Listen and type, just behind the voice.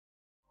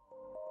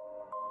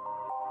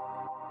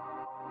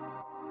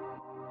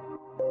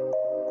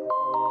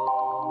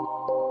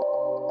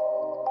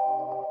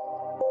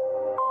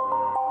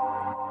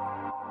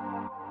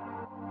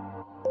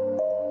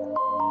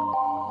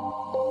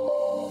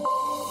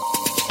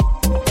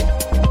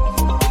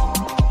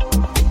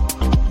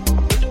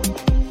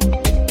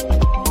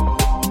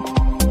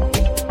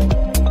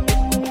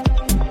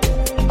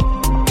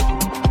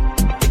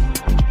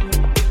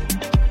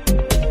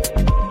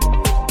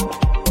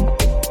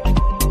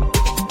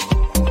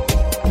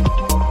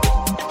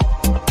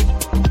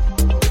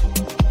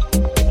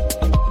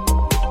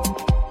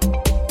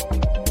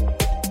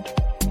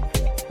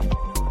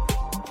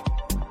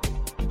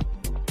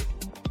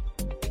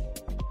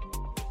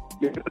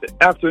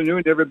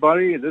Afternoon,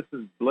 everybody. This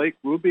is Blake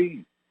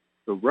Rubie,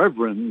 the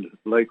Reverend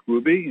Blake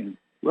Rubie, and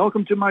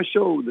welcome to my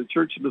show, The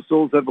Church of the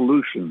Soul's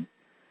Evolution.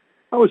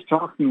 I was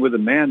talking with a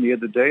man the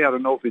other day. I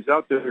don't know if he's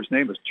out there. His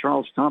name is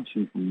Charles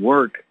Thompson from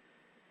work,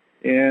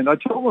 and I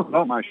told him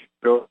about my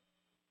show.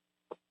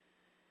 I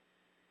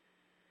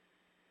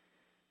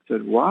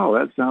said, wow,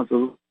 that sounds a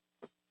little...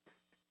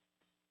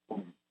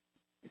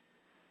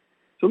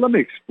 So let me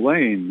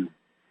explain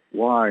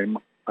why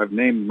I've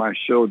named my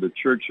show The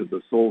Church of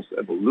the Soul's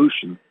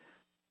Evolution.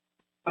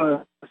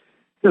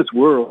 This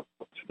world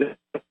today,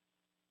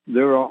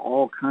 there are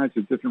all kinds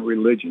of different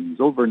religions,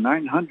 over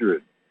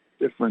 900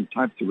 different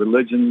types of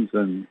religions,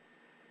 and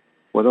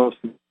what else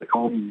do they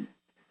call them?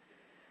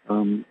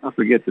 I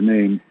forget the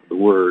name of the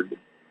word,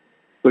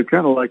 but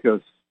kind of like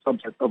a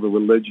subset of a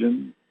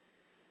religion,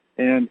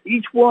 and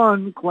each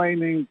one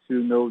claiming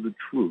to know the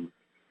truth.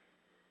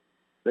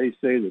 They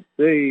say that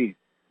they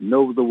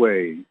know the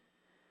way.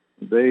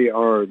 They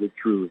are the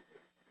truth.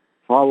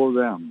 Follow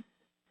them.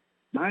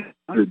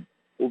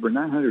 Over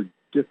 900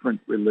 different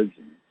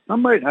religions.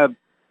 Some might have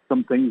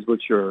some things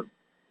which are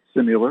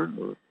similar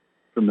or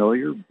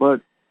familiar,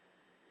 but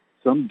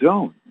some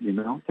don't.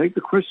 Take the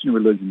Christian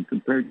religion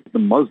compared to the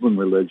Muslim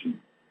religion.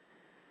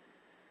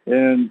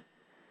 And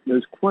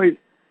there's quite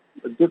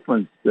a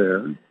difference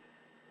there.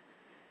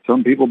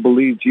 Some people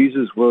believe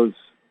Jesus was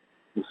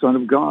the Son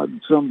of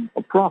God, some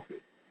a prophet.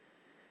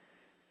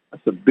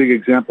 That's a big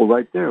example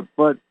right there.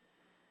 But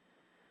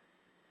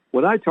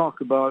what I talk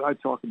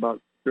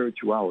about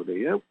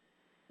spirituality. At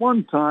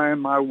one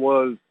time, I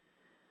was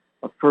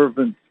a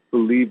fervent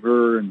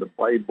believer in the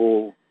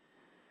Bible,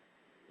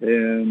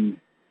 and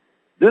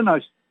then I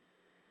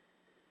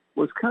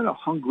was kind of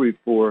hungry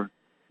for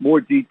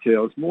more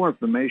details, more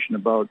information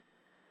about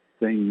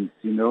things.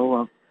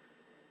 I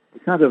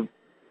kind of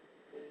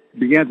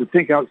began to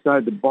think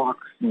outside the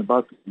box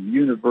about the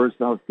universe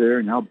out there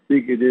and how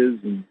big it is,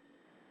 and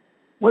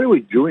what are we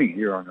doing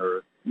here on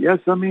Earth? Yes,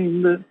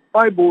 the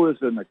Bible is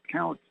an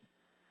account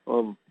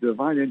of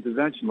divine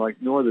intervention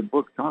like no other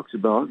book talks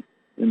about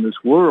in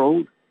this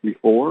world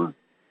before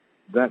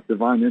that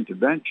divine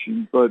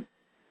intervention. But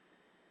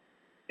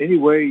any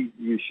way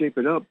you shape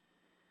it up,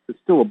 it's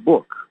still a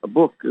book. A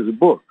book is a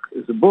book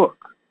is a book.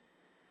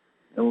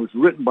 And it was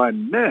written by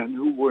men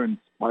who were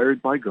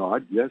inspired by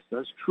God. Yes,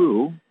 that's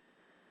true.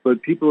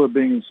 But people are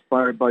being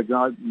inspired by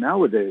God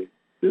nowadays,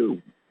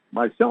 too,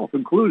 myself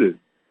included.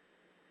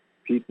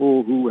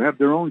 People who have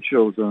their own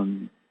shows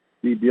on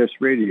CBS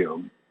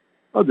radio,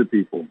 other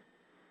people.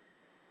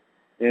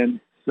 And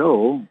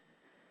so,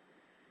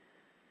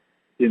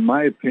 in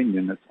my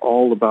opinion, it's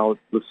all about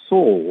the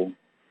soul.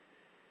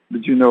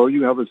 Did you know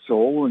you have a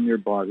soul in your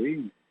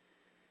body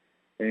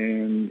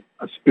and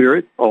a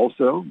spirit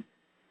also?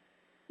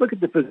 Look at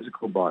the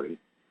physical body,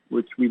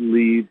 which we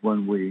leave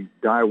when we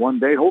die one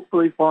day,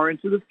 hopefully far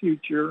into the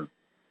future,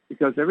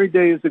 because every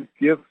day is a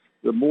gift.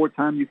 The more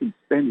time you can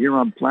spend here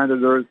on planet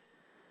Earth,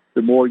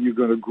 the more you're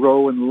going to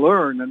grow and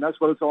learn, and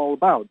that's what it's all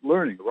about,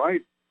 learning,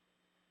 right?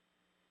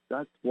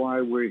 That's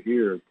why we're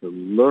here, to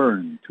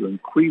learn, to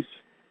increase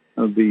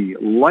the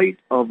light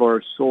of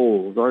our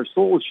souls. Our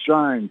souls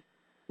shine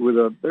with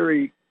a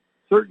very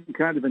certain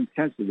kind of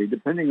intensity,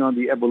 depending on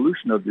the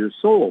evolution of your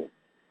soul.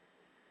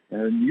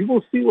 And you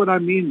will see what I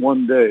mean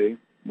one day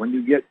when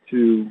you get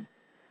to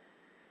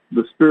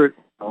the spirit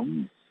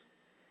realms,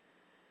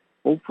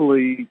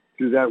 hopefully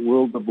to that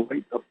world of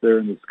light up there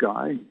in the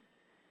sky.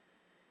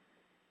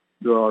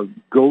 There are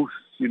ghosts,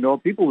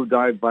 people who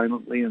die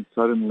violently and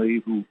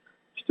suddenly, who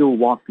still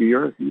walk the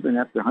earth even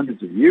after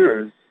hundreds of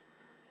years,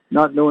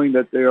 not knowing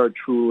that they are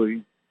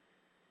truly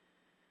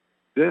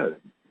dead.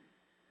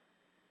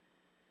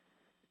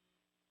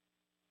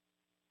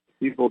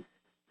 People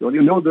don't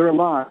even know they're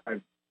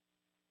alive,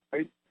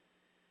 right?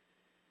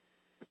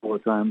 A couple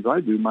of times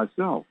I do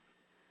myself,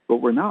 but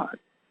we're not.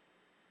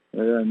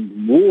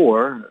 And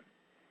war,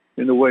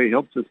 in a way,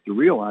 helps us to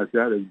realize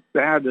that, as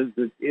bad as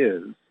it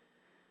is,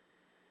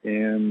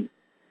 and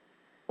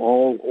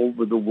all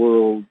over the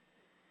world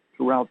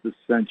throughout the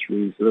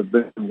centuries, there have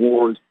been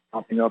wars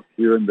popping up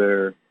here and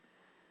there.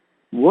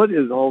 What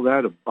is all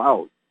that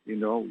about?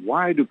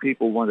 Why do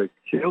people want to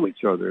kill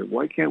each other?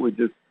 Why can't we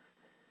just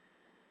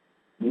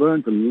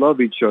learn to love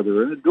each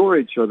other and adore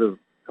each other?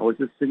 I was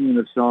just singing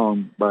a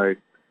song by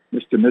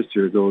Mr.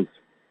 Mister. It goes,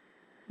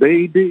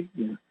 baby,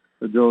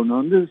 I don't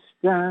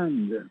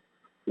understand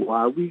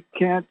why we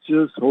can't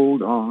just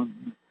hold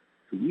on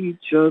to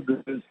each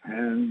other's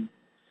hands.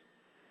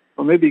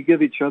 Or maybe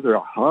give each other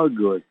a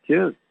hug or a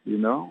kiss,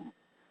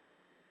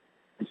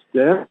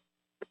 Instead,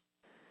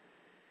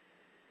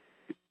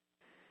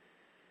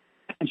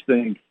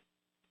 things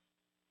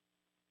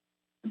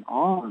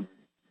on.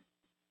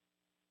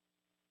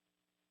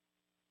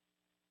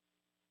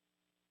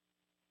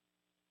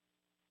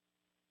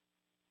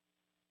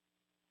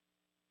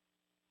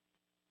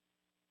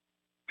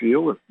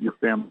 Feel if your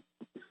family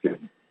was sick,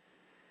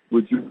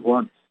 would you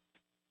want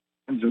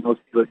friends and those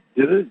people that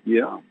did it?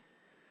 Yeah.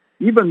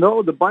 Even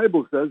though the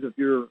Bible says, if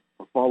you're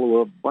a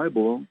follower of the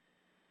Bible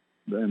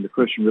and the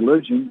Christian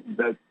religion,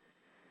 that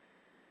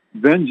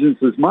Vengeance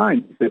is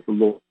mine, saith the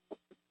Lord.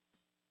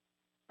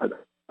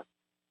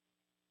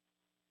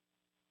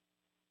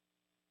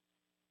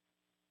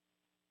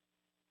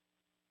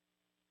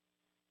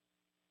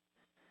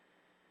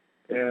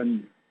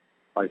 And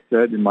I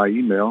said in my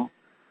email,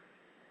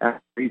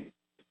 after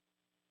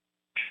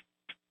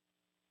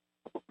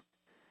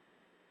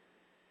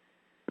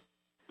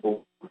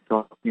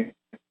talking,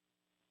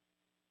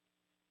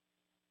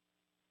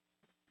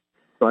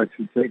 try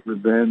to take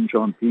revenge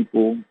on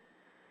people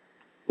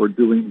for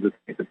doing the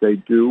things that they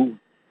do.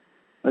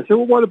 I said,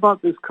 well, what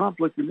about this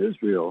conflict in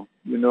Israel?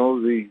 You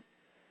know, the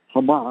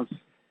Hamas,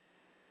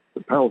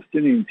 the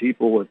Palestinian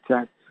people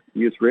attacked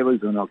the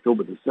Israelis on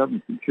October the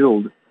 7th and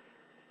killed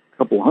a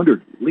couple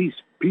hundred, at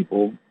least,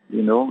 people,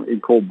 you know, in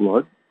cold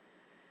blood.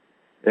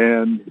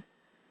 And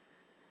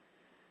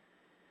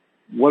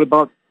what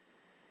about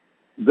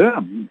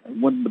them?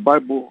 When the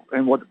Bible,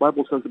 and what the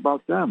Bible says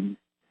about them,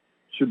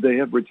 should they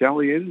have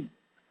retaliated?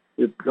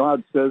 If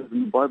God says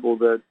in the Bible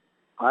that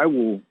I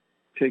will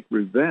take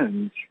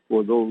revenge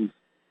for those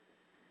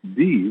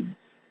deeds,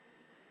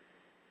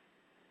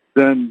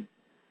 then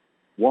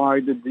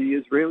why did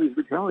the Israelis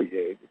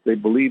retaliate? If they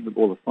believe,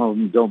 well, some of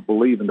them don't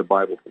believe in the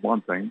Bible for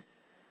one thing,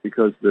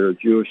 because they're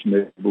Jewish and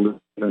they believe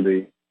in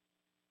the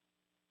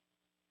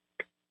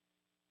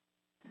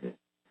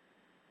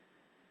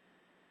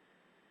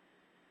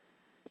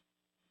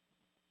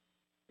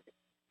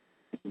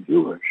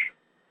Jewish.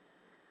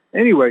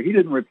 Anyway, he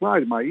didn't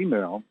reply to my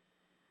email,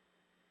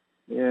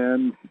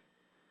 and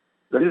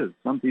that is,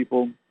 some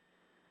people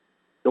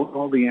don't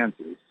know the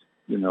answers,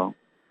 you know.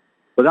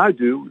 But I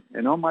do,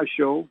 and on my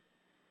show,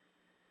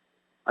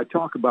 I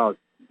talk about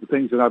the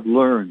things that I've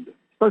learned,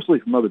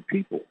 especially from other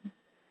people.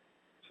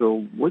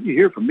 So what you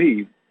hear from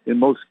me, in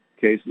most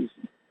cases,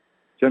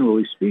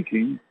 generally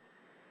speaking,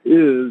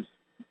 is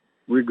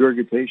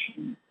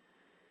regurgitation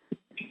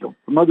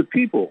from other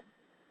people.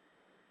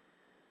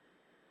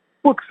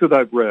 Books that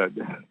I've read,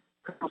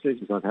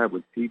 conversations I've had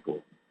with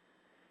people.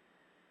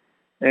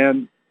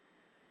 And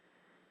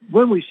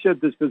when we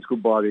shed this physical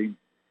body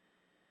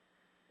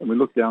and we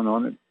look down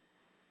on it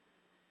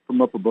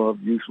from up above,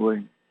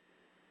 usually,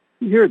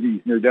 you hear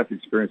these near-death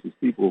experiences.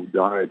 People who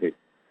die, they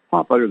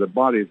pop out of the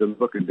body, they're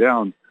looking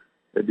down.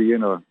 They'd be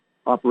in an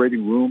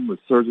operating room with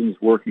surgeons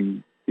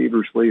working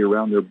feverishly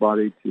around their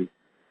body to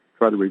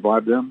try to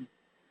revive them.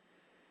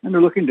 And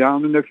they're looking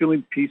down and they're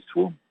feeling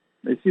peaceful.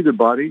 They see their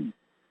body.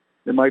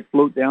 They might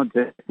float down,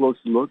 take a close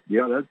look.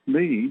 Yeah, that's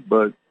me,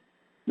 but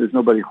there's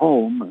nobody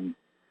home. And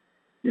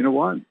you know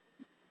what?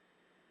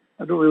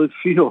 I don't really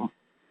feel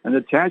an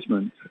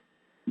attachment.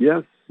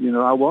 Yes, you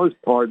know, I was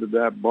part of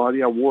that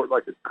body. I wore it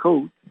like a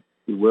coat, if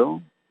you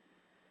will.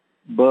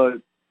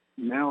 But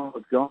now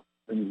it's gone.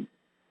 And,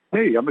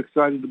 hey, I'm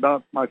excited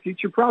about my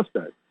future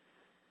prospects.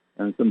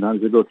 And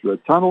sometimes I go through a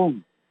tunnel.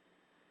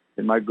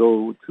 They might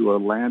go to a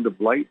land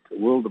of light, a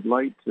world of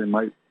light. They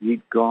might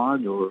meet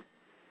God or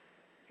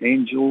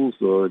angels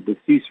or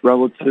deceased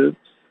relatives.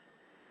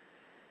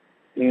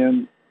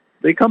 And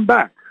they come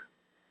back.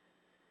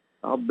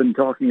 I've been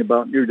talking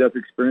about near-death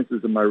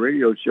experiences in my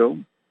radio show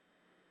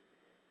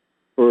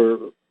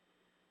for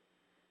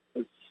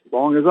as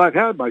long as I've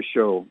had my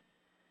show.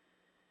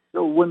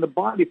 So when the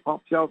body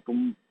pops out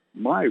from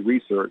my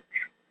research,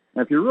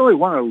 and if you really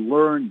want to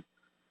learn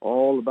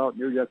all about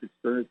near-death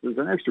experiences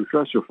and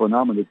extraterrestrial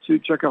phenomena too,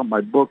 check out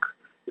my book,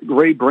 The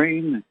Gray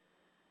Brain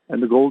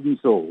and the Golden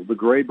Soul. The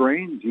Gray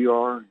Brain,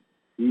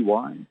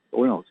 G-R-E-Y.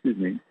 Oh, no, excuse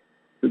me.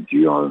 The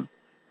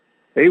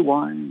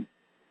G-R-A-Y,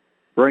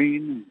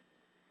 brain,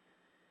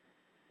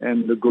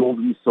 and the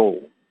Golden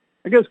Soul.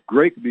 I guess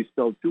gray could be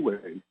spelled two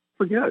ways.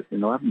 Forget, you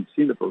know, I haven't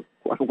seen it for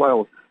quite a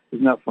while.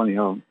 Isn't that funny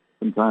how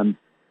sometimes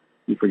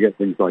you forget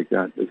things like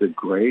that? Is it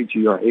gray,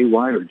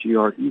 G-R-A-Y, or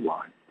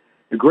G-R-E-Y?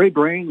 The Gray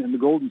Brain and the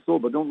Golden Soul,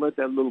 but don't let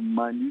that little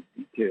minute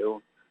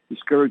detail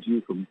discourage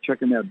you from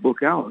checking that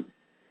book out,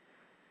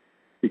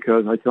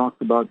 because I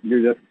talked about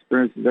near-death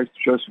experiences,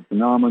 extraterrestrial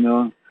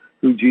phenomena,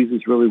 who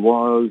Jesus really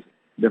was,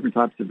 different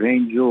types of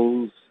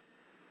angels,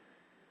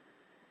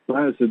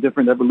 planets of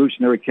different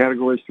evolutionary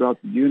categories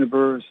throughout the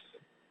universe,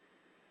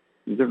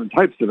 the different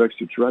types of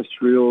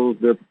extraterrestrials,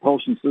 their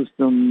propulsion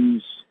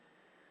systems,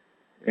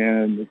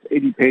 and it's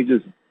 80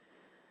 pages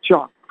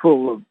chock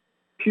full of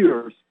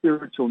pure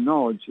spiritual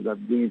knowledge that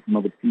I've gained from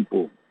other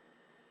people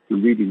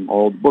through reading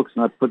all the books,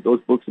 and I've put those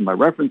books in my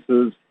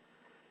references.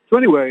 So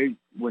anyway,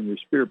 when your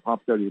spirit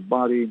pops out of your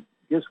body,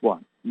 guess what?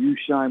 You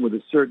shine with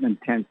a certain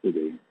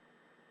intensity.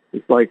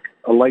 It's like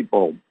a light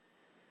bulb.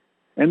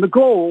 And the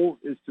goal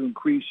is to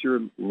increase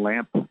your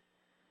lamp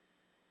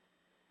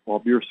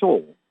of your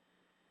soul.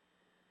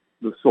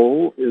 The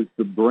soul is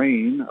the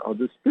brain of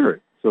the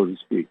spirit, so to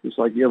speak. Just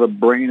like you have a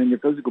brain in your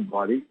physical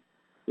body,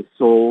 the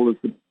soul is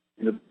the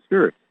brain of the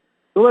spirit.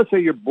 So let's say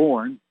you're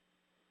born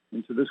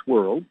into this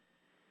world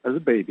as a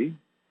baby,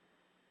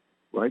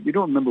 right? You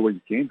don't remember where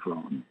you came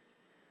from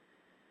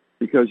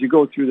because you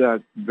go through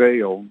that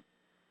veil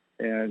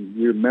and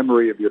your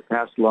memory of your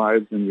past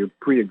lives and your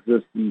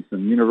pre-existence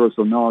and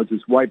universal knowledge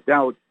is wiped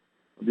out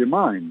of your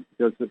mind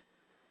because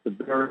a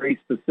very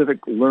specific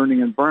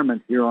learning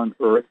environment here on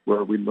Earth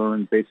where we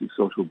learn basic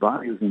social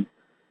values and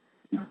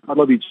I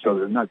love each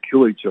other, not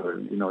kill each other.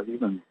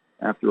 Even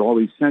after all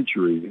these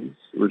centuries,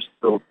 we're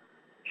still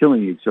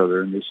killing each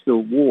other and there's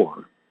still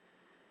war.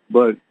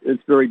 But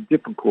it's very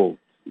difficult.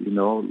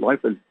 Life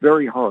is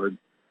very hard,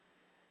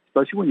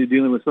 especially when you're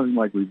dealing with something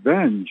like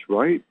revenge,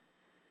 right?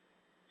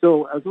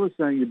 So as I was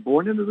saying, you're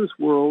born into this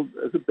world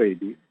as a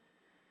baby,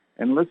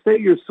 and let's say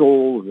your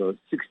soul is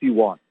a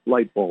 60-watt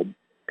light bulb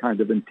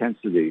kind of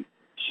intensity,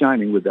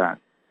 shining with that.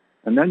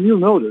 And then you'll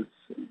notice,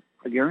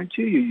 I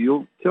guarantee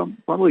you'll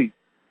probably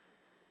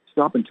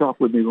stop and talk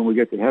with me when we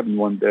get to heaven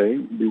one day.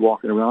 We'll be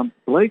walking around.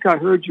 Blake, I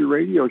heard your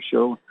radio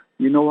show.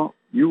 You know what?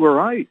 You were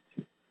right.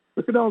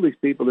 Look at all these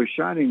people. They're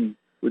shining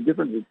with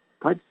different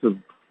types of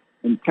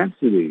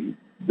intensity,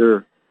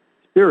 their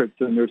spirits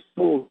and their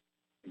souls.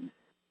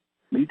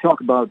 When you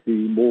talk about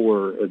the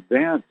more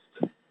advanced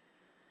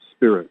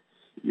spirits,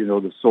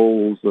 the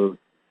souls of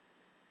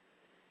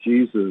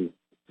Jesus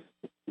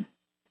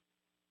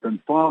and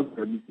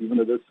Father, and even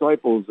the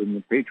disciples and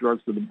the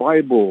patriarchs of the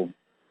Bible,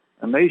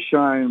 and they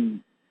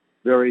shine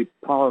very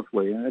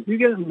powerfully. And if you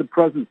get in the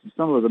presence of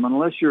some of them,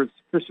 unless you're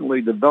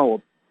sufficiently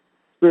developed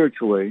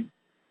spiritually,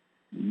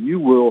 you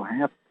will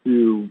have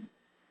to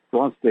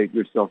prostrate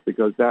yourself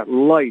because that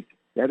light,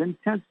 that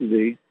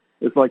intensity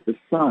is like the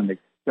sun,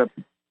 except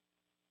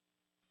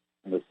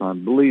the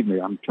sun. Believe me,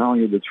 I'm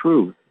telling you the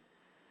truth.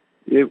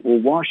 It will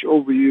wash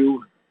over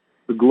you,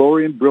 the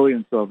glory and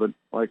brilliance of it,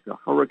 like a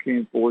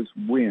hurricane-force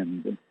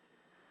wind.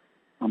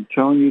 I'm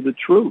telling you the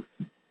truth.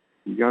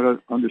 You got to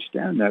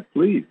understand that,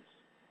 please.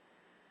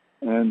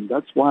 And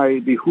that's why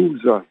it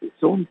behooves us. It's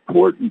so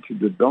important to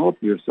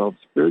develop yourself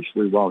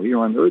spiritually while here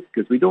on earth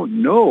because we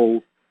don't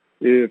know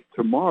if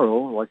tomorrow,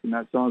 like in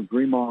that song,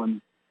 Dream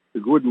On, the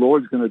good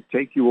Lord's going to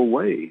take you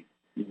away.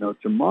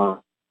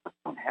 Tomorrow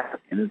don't have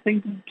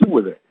anything to do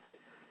with it.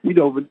 We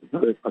don't,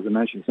 as I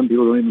mentioned, some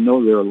people don't even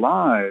know they're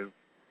alive,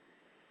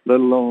 let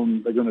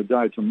alone they're going to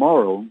die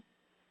tomorrow,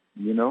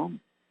 And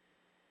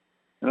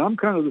I'm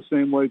kind of the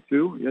same way,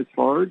 too. It's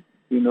hard,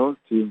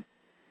 to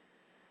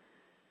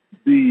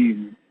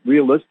be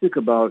realistic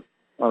about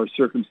our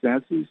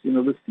circumstances.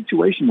 The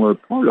situation we're a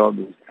part of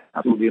is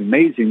absolutely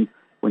amazing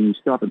when you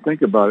stop and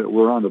think about it.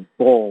 We're on a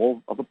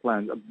ball of a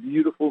planet, a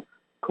beautiful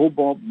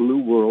cobalt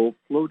blue world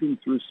floating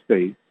through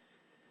space.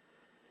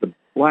 The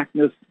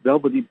blackness,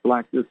 velvety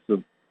blackness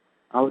of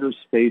outer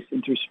space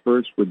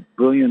interspersed with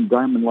brilliant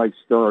diamond-like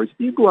stars. If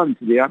you go out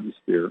into the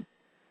atmosphere,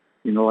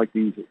 like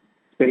these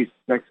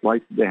SpaceX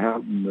flights that they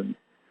have and the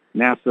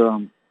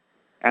NASA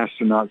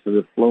astronauts that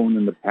have flown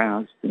in the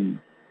past, and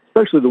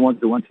especially the ones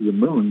that went to the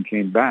moon and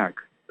came back,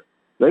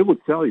 they will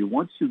tell you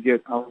once you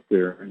get out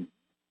there in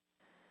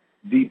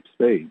deep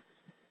space,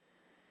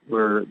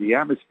 where the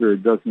atmosphere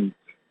doesn't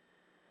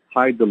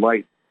hide the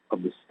light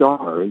of the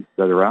stars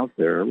that are out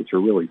there, which are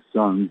really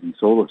suns and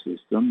solar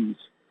systems,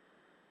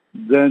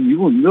 then you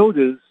will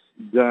notice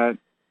that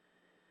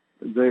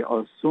they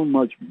are so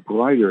much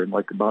brighter,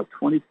 like about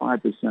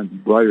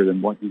 25% brighter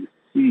than what you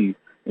see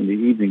in the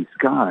evening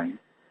sky.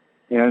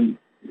 And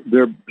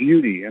their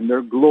beauty and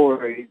their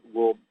glory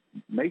will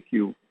make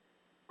you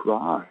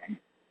cry.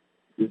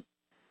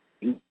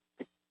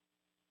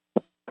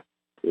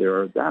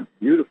 They're that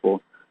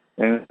beautiful.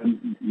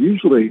 And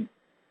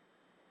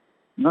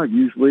not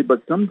usually,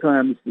 but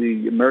sometimes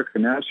the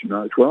American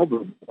astronauts, 12 of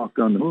them walked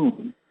on the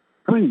moon,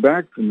 coming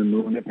back from the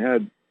moon have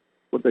had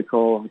what they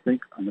call, I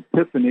think, an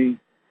epiphany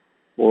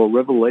or a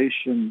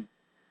revelation.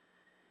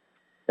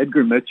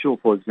 Edgar Mitchell,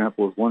 for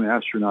example, was one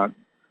astronaut.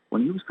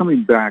 When he was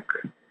coming back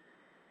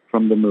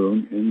from the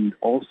moon, and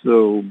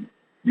also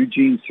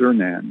Eugene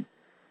Cernan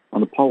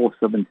on Apollo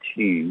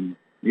 17,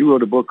 he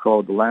wrote a book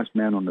called The Last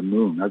Man on the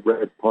Moon. I've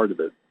read part of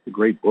it. It's a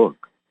great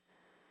book.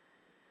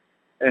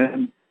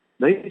 And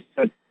they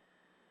said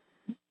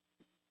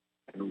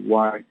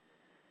why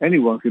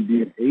anyone could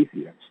be an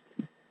atheist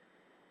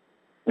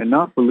and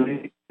not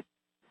believe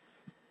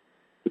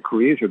the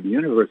creator of the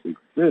universe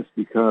exists,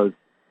 because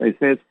they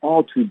say it's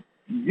all too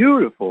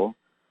beautiful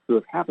to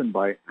have happened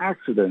by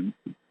accident.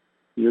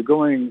 They were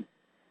going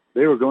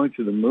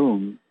to the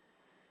moon.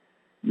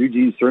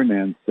 Eugene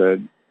Cernan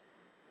said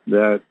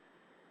that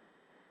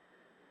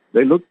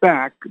they looked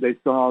back, they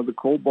saw the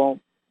cobalt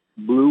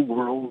blue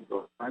world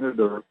of planet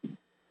Earth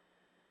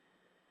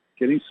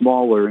getting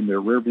smaller in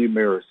their rearview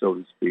mirror, so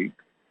to speak,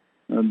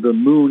 and the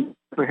moon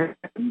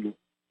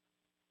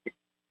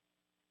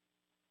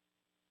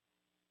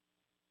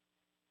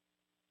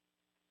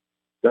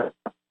that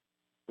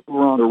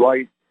were on the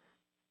right,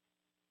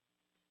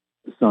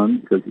 the sun,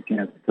 because you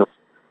can't tell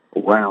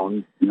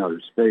around in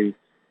outer space.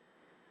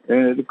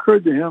 And it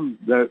occurred to him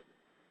that,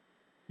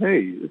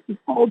 hey, this is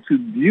all too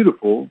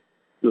beautiful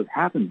to have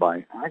happened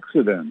by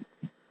accident.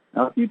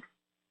 Now, if you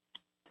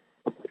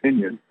have an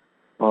opinion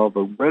of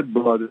a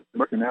red-blooded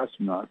American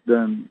astronaut,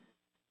 then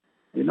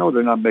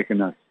they're not making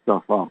that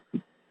stuff up.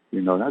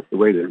 That's the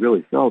way they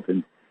really felt.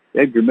 And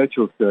Edgar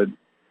Mitchell said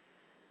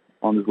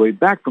on his way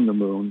back from the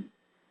moon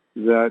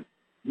that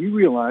he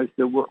realized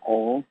that we're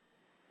all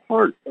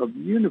part of the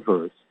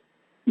universe.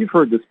 You've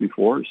heard this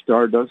before.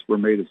 Stardust, we're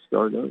made of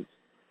stardust.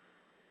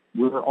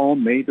 We're all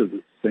made of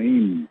the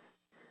same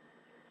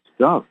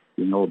stuff.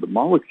 You know, the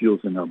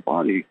molecules in our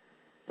body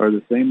are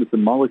the same as the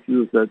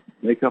molecules that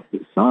make up the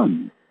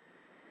sun.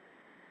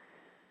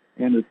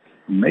 And it's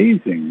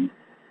amazing.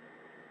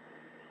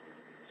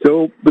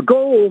 So the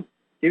goal,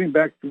 getting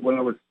back to what I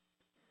was,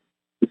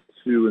 is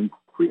to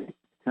increase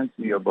the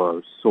intensity of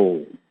our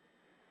soul,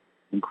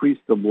 increase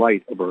the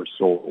light of our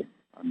soul,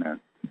 I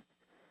meant.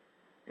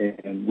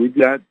 And we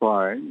do that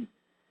by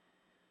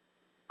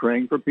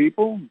praying for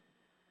people,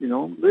 you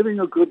know, living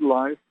a good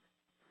life,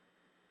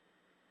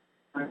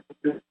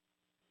 being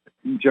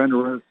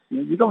generous.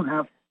 You don't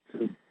have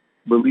to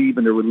believe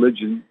in a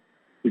religion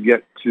to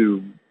get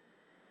to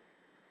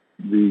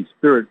the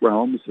spirit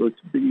realm. So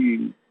it's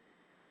being,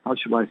 how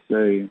shall I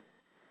say,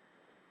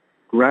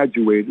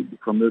 graduated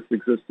from this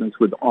existence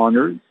with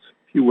honors,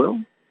 if you will.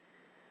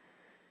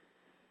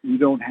 You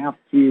don't have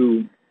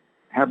to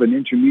have an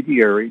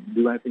intermediary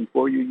do anything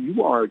for you.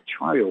 You are a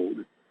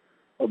child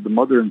of the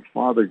Mother and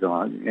Father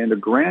God and a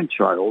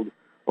grandchild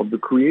of the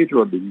Creator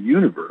of the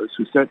universe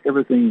who set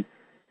everything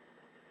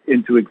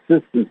into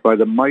existence by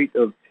the might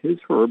of his,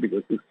 her,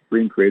 because the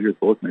Supreme Creator is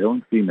both male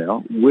and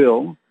female,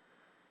 will.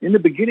 In the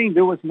beginning,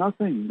 there was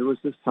nothing. There was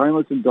just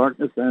silence and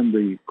darkness and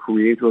the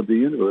Creator of the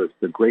universe,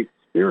 the Great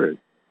Spirit.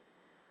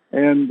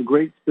 And the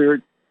Great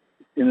Spirit,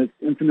 in its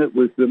infinite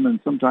wisdom, and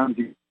sometimes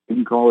you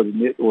can call it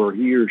an it or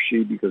he or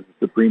she because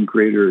the Supreme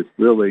Creator is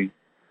really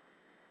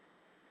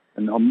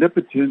an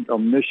omnipotent,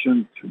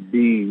 omniscient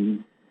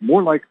being,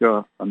 more like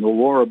an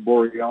aurora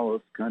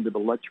borealis kind of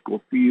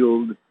electrical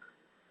field,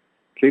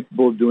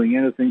 capable of doing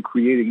anything,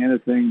 creating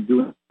anything,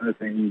 doing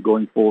anything,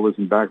 going forwards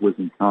and backwards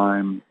in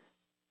time.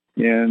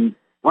 And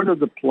part of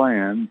the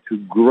plan to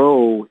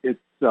grow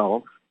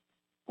itself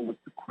was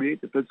to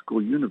create the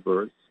physical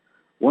universe,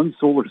 one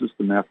solar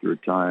system after a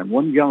time,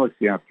 one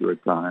galaxy after a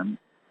time,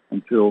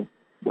 until,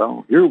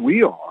 well, here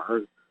we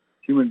are,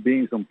 human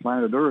beings on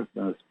planet Earth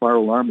in a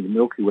spiral arm of the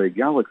Milky Way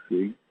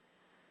galaxy,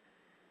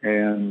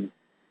 and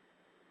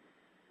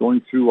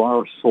going through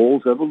our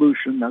soul's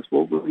evolution. That's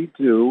what we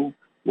do,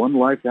 one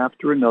life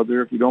after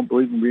another. If you don't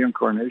believe in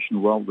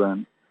reincarnation, well,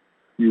 then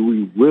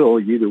you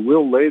either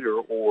will later,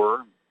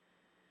 or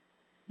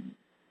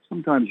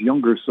sometimes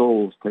younger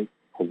souls take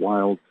a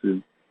while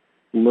to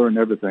learn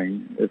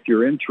everything. If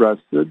you're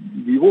interested,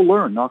 you will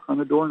learn. Knock on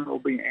the door and it will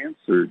be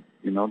answered.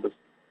 You know, the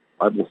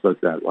Bible says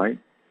that, right?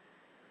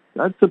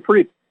 That's a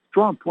pretty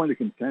strong point of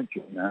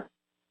contention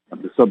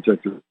on the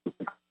subject of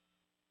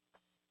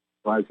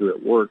advisor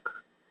at work.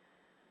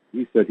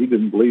 He said he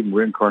didn't believe in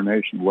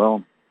reincarnation.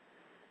 Well,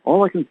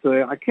 all I can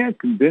say, I can't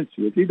convince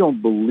you. If you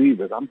don't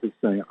believe it, I'm just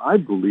saying I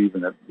believe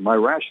in it. My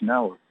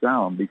rationale is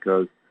sound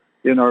because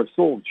in our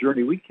soul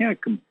journey, we can't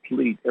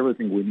complete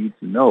everything we need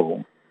to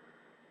know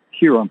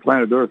here on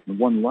planet Earth in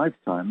one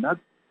lifetime. That's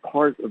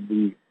part of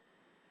the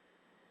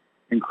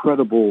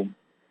incredible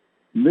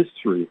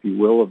mystery, if you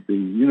will, of the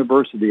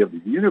university of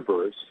the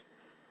universe.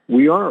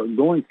 We are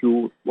going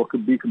through what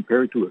could be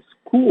compared to a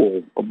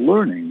school of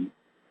learning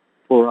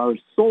for our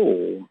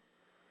soul,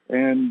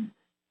 and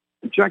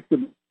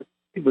objective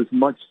as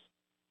much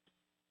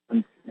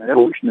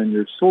evolution in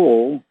your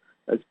soul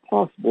as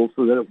possible,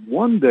 so that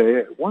one day,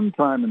 at one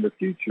time in the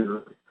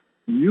future,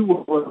 you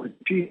will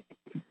achieve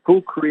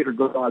co-creator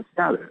God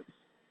status.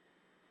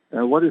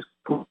 And what is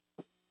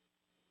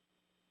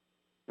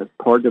as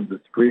part of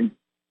the Supreme?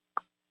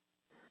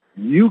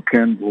 You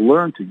can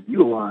learn to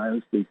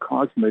utilize the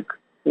cosmic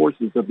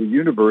forces of the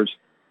universe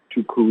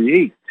to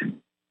create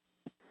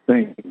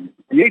things.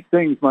 Create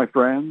things, my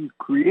friend.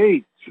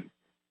 Create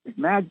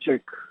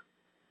magic,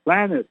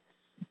 planets,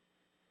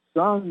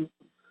 suns,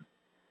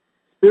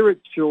 spirit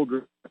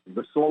children,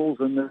 the souls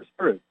and their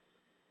spirits.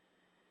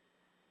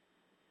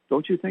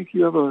 Don't you think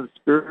you have a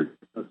spirit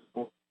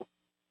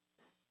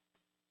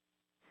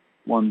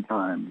one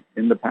time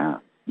in the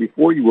past,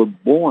 before you were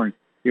born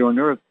here on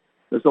Earth?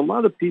 There's a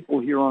lot of people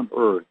here on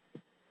Earth,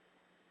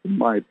 in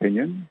my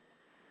opinion,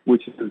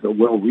 which is a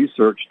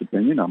well-researched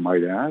opinion, I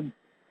might add,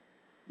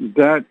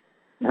 that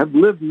have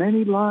lived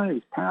many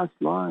lives, past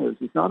lives.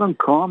 It's not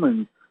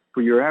uncommon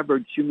for your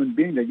average human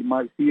being that you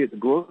might see at the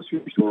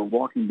grocery store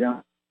walking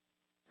down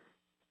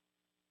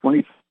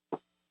 20.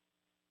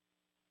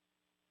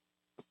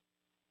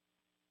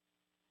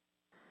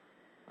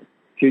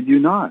 Kid you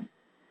not.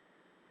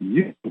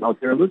 You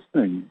out there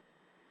listening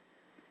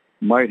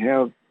might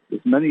have as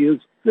many as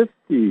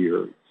 50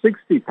 or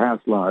 60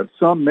 past lives,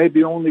 some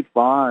maybe only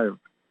 5.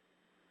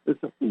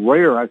 It's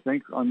rare, I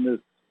think, on this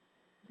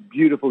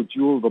beautiful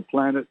jewel of a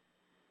planet,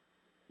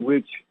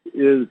 which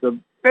is a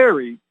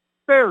very,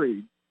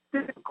 very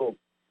difficult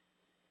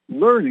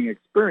learning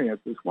experience.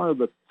 It's one of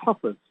the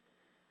toughest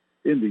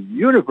in the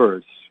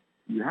universe.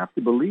 You have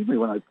to believe me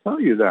when I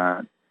tell you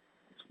that.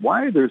 It's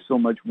why there's so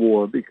much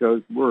war,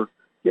 because we're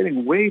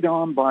getting weighed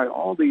on by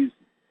all these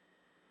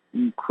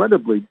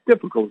incredibly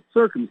difficult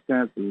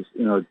circumstances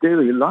in our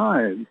daily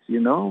lives, you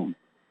know.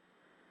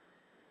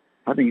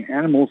 Having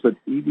animals that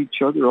eat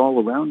each other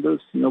all around us,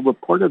 you know, we're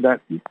part of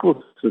that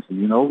ecosystem,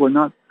 you know. We're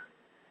not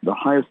the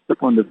highest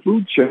up on the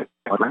food chain,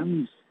 my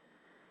friends,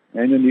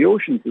 and in the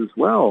oceans as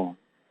well,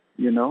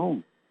 you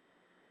know.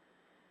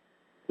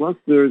 Plus,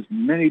 there's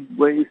many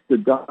ways to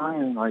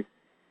die, like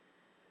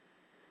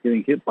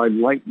getting hit by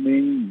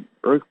lightning,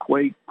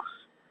 earthquakes,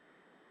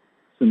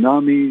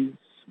 tsunamis,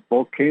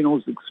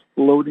 volcanoes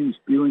exploding,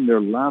 spewing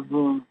their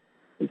lava.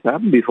 It's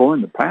happened before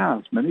in the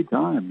past, many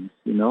times,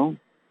 you know.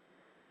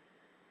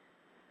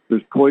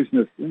 There's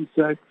poisonous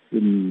insects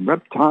and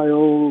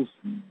reptiles,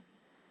 and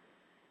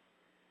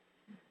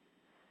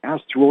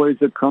asteroids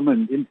that come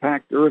and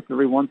impact Earth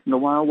every once in a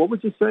while. What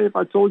would you say if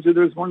I told you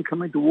there's one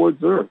coming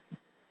towards Earth?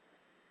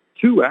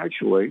 2,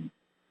 actually,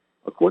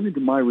 according to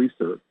my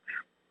research.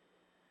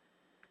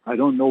 I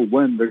don't know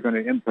when they're going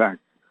to impact,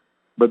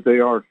 but they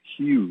are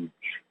huge.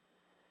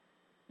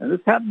 And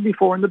this happened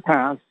before in the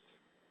past.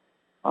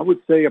 I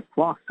would say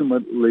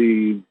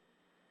approximately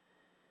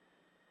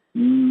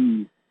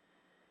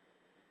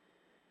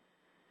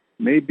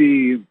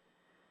maybe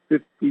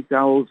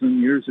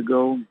 50,000 years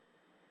ago.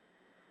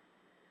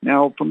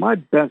 Now, from my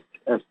best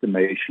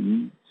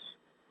estimations,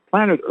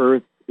 planet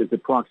Earth is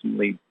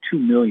approximately 2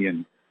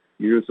 million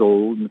years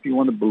old. And if you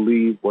want to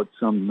believe what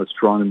some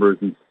astronomers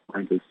and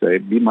scientists say,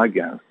 be my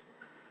guest.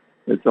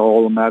 It's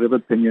all a matter of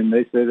opinion.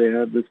 They say they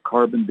have this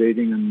carbon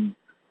dating and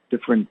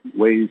different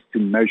ways to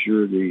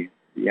measure the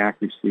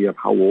accuracy of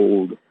how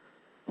old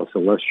a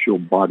celestial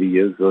body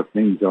is or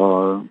things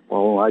are.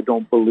 Well, I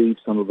don't believe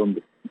some of them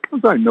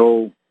because I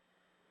know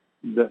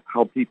that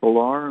how people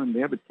are, and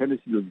they have a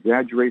tendency to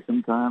exaggerate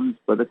sometimes.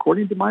 But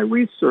according to my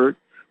research,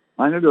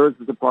 planet Earth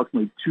is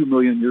approximately 2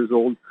 million years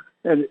old.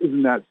 And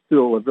isn't that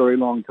still a very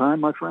long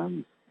time, my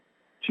friends?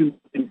 2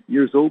 million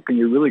years old? Can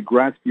you really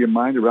grasp your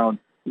mind around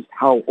just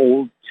how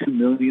old 2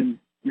 million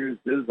years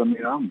is? I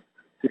mean, I'm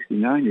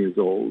 69 years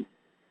old.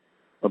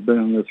 I've been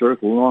on this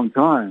earth a long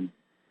time.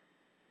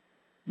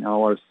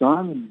 Now, our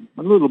sun,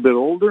 a little bit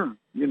older.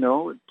 You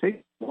know, it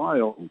takes a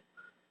while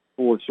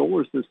for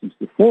solar systems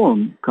to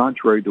form,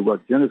 contrary to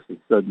what Genesis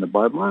said in the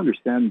Bible. I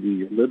understand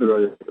the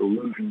literary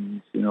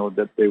illusions, you know,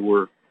 that they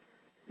were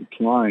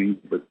implying,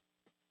 but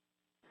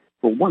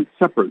for one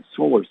separate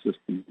solar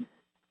system,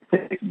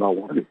 it takes about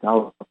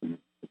 100,000.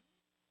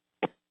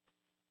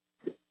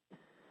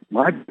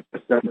 My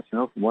perception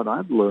of what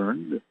I've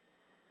learned.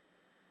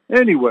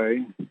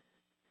 Anyway,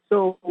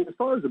 so as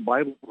far as the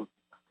Bible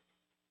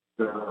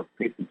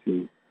facing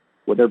to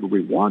whatever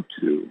we want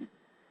to,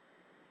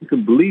 you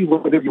can believe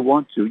whatever you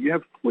want to. You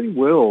have free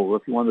will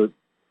if you want to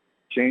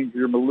change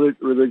your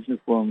religion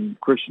from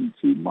Christian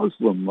to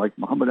Muslim, like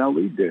Muhammad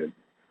Ali did.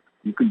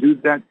 You can do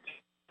that.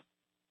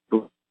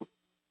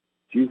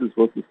 Jesus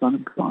was the Son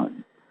of God.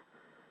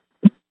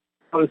 He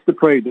taught us to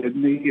pray,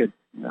 didn't he?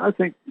 I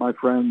think, my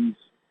friends,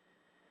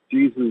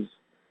 Jesus'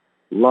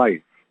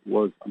 life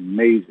was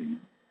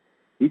amazing.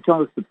 He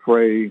taught us to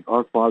pray,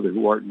 Our Father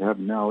who art in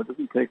heaven. Now, it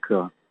doesn't take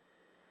a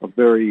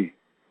very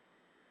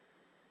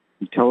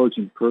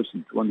intelligent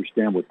person to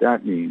understand what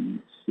that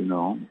means, you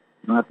know.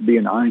 You don't have to be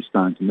an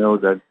Einstein to know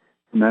that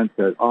it meant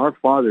that Our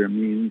Father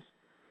means,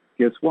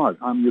 guess what?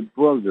 I'm your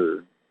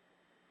brother.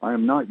 I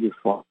am not your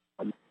father.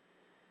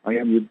 I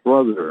am your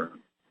brother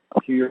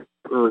here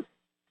on earth.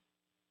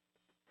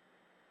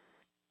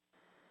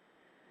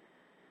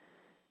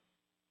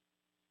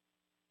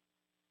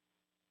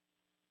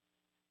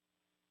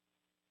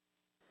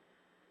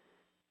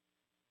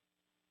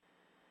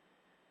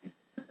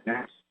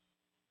 That's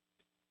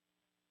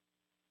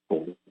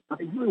cool. I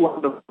really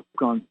want to look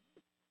on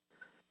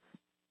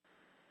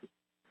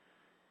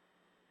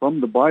from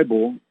the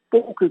Bible,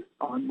 focus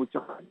on, which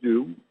I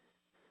do.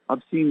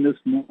 I've seen this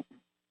movie,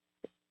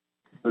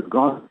 The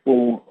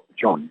Gospel of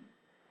John,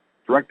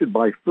 directed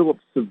by Philip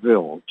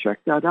Seville. Check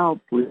that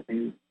out,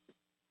 please.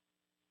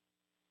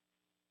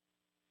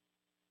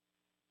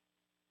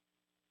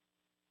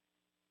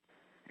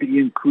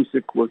 Ian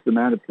Cusick was the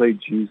man who played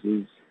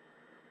Jesus.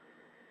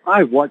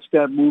 I've watched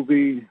that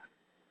movie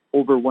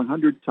over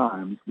 100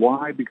 times.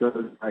 Why?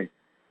 Because I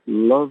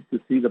love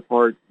to see the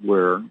part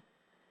where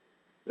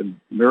the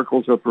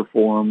miracles are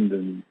performed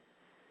and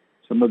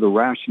some of the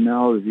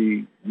rationale that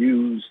he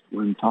used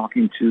when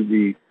talking to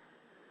the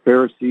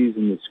Pharisees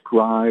and the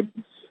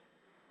scribes.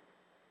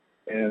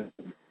 And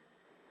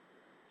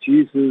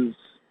Jesus,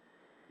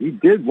 he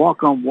did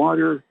walk on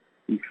water.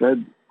 He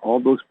fed all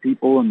those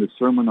people in the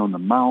Sermon on the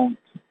Mount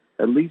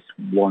at least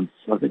once.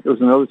 I think there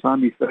was another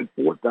time he fed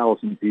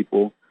 4,000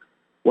 people.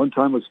 One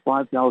time it was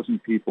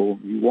 5,000 people.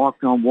 He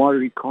walked on water.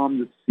 He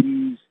calmed the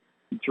seas.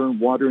 He turned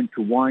water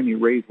into wine. He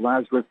raised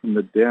Lazarus from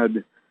the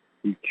dead.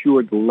 He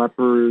cured the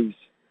lepers.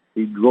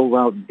 He drove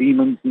out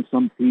demons in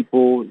some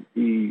people.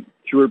 He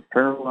cured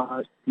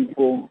paralyzed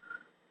people.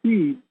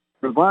 He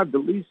revived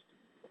at least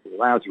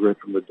Lazarus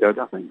from the dead.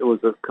 I think there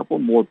was a couple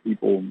more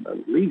people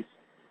at least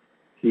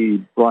he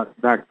brought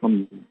back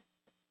from.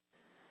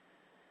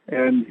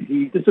 And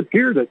he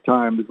disappeared at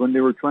times when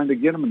they were trying to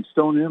get him and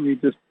stone him. He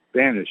just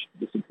vanished,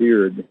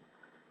 disappeared.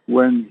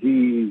 When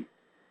he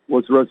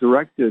was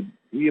resurrected,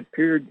 he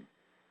appeared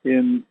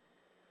in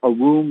a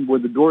room where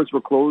the doors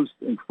were closed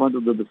in front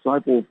of the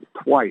disciples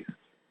twice.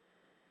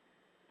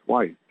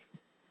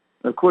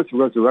 Of course, the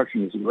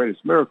resurrection is the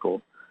greatest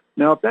miracle.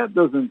 Now, if that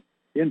doesn't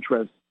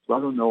interest, I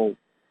don't know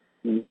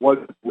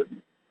what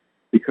would,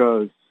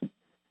 because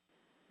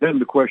then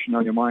the question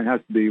on your mind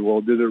has to be, well,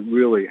 did it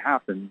really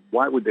happen?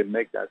 Why would they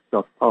make that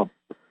stuff up?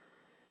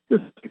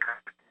 Just,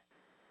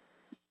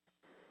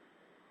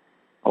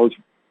 I was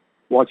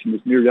watching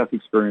this near-death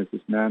experience.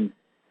 This man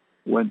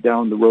went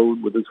down the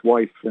road with his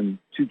wife and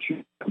two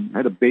children,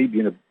 had a baby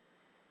in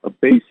a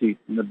baby seat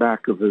in the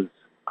back of his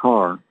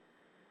car.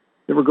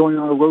 They were going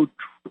on a road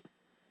trip.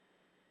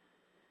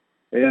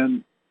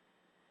 And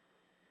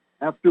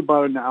after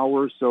about an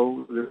hour or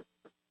so, they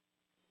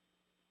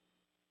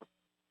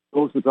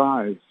closed his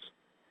eyes.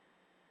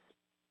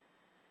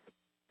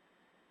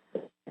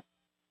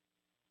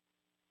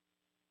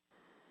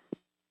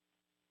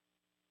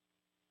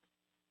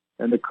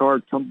 And the car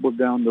tumbled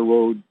down the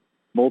road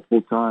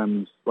multiple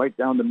times, right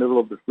down the middle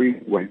of the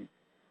freeway.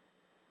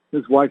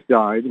 His wife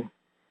died.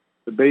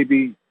 The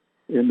baby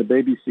in the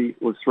baby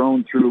seat was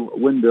thrown through a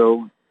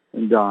window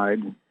and died.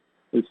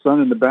 His son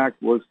in the back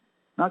was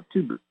not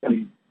too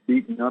badly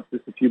beaten up,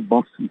 just a few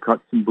bumps and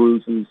cuts and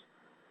bruises.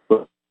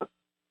 But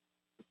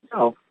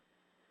himself,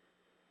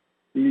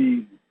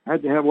 he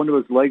had to have one of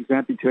his legs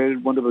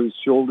amputated, one of his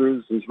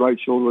shoulders. His right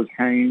shoulder was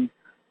hanging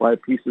by a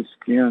piece of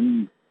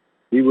skin.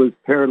 He was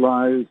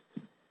paralyzed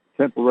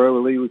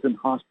temporarily. He was in the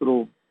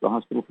hospital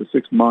for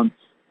 6 months.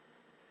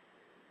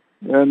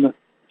 And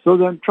so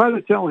then try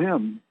to tell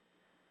him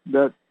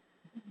that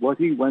what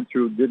he went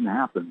through didn't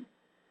happen.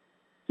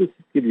 Just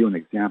to give you an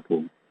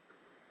example.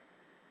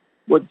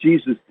 What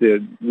Jesus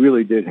did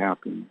really did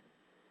happen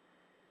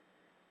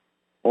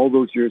all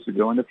those years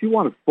ago. And if you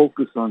want to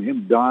focus on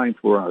him dying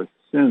for our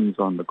sins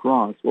on the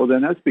cross, well,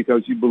 then that's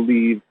because you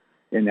believe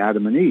in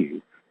Adam and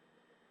Eve.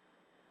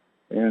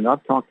 And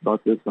I've talked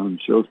about this on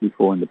shows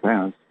before in the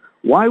past.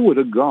 Why would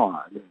a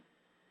God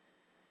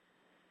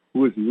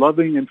who is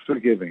loving and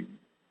forgiving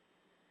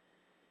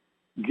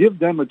give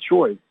them a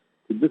choice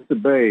to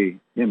disobey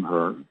him,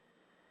 her,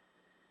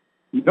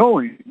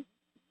 knowing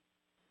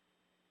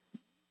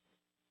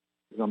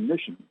he's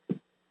omniscient,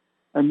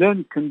 and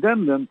then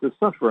condemn them to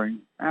suffering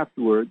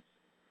afterwards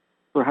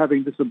for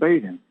having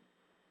disobeyed him?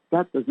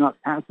 That does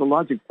not pass the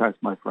logic test,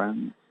 my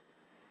friends.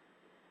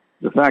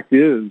 The fact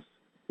is,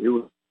 it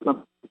was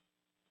something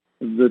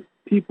the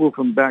people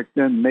from back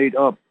then made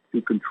up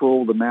to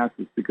control the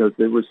masses because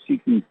they were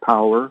seeking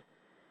power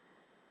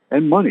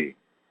and money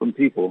from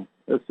people.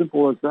 As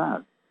simple as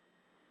that.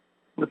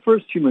 The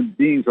first human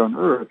beings on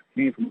Earth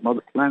came from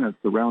other planets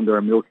around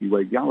our Milky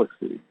Way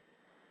galaxy.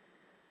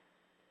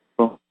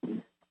 From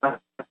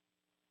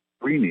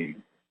Greenie,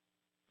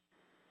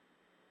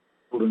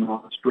 in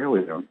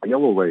Australia, a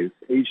yellow race,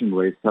 Asian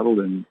race settled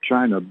in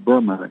China,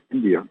 Burma,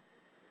 India.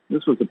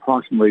 This was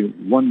approximately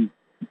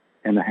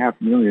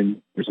 1.5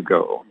 million years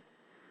ago.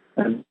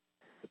 And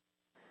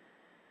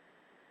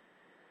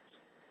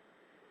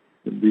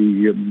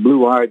the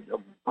blue-eyed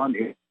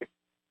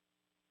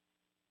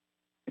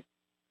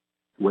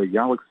Way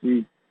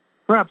galaxy,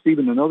 perhaps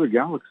even another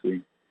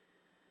galaxy,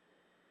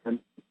 and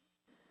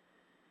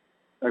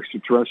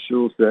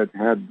extraterrestrials that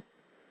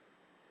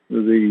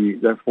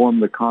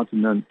formed the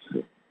continent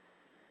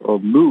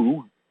of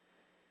Mu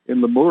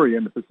in Lemuria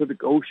in the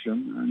Pacific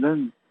Ocean. And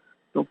then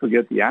don't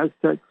forget the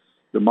Aztecs,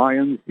 the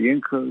Mayans, the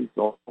Incas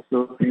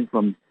also came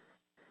from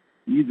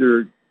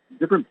either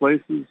different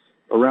places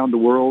around the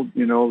world.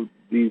 You know,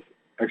 these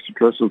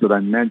extraterrestrials that I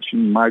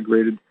mentioned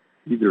migrated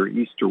either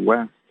east or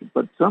west,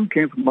 but some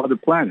came from other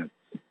planets.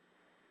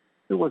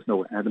 There was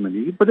no Adam and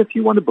Eve, but if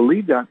you want to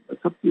believe that,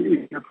 it's up to you.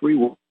 You have free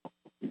will.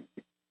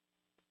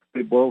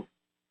 They both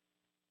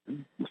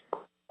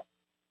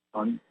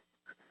on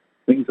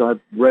things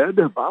I've read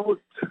about,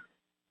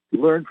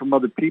 learned from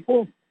other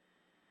people,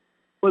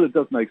 but it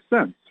does make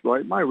sense,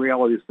 right? My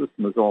reality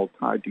system is all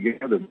tied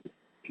together.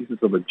 Pieces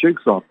of a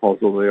jigsaw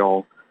puzzle. They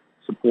all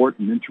support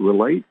and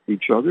interrelate to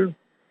each other.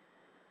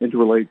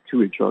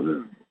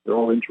 They're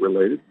all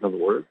interrelated, in other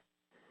words.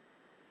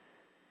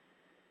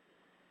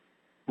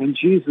 And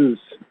Jesus,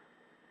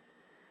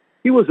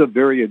 he was a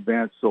very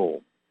advanced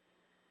soul.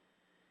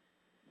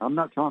 I'm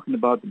not talking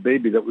about the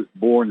baby that was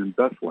born in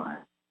Bethlehem.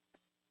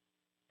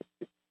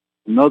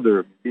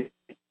 Another baby.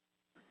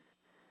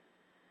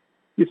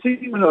 You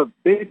see, when a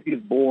baby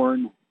is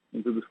born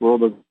into this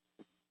world of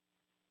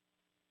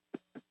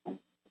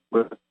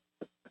with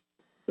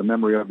the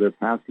memory of their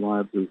past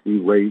lives is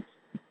erased.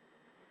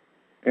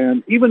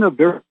 And even a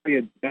very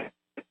advanced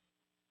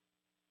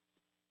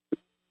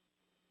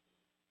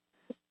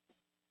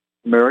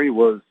Mary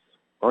was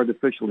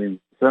artificially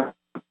inseminated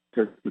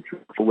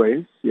for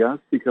ways, yes,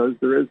 because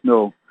there is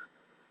no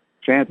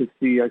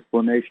fantasy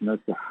explanation as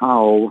to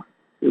how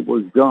it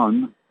was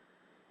done.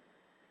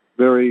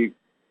 Very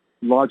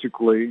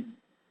logically,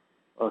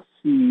 a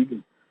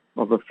seed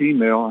of a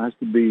female has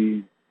to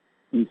be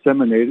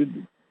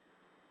inseminated,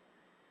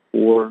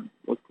 or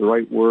what's the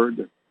right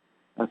word,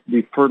 has to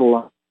be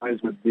fertilized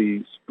with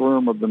the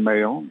sperm of the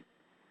male.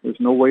 There's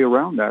no way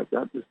around that.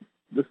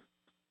 This,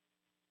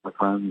 my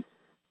friends,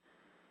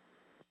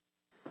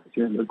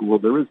 in the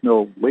world. There is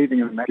no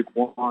waving a magic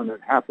wand that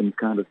happens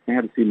kind of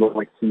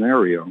fantasy-like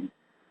scenario.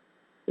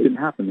 It didn't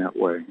happen that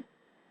way.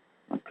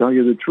 I'll tell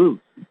you the truth.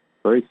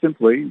 Very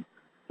simply,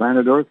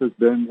 planet Earth has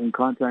been in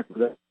contact with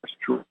that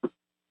truth.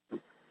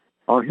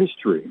 Our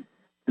history,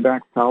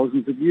 back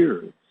thousands of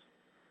years.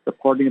 The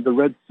parting of the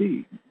Red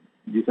Sea.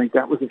 Do you think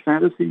that was a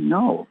fantasy?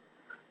 No.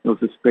 It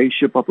was a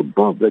spaceship up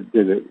above that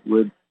did it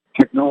with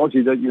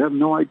technology that you have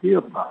no idea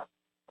about.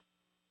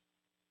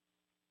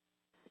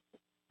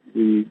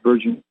 The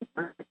Virgin.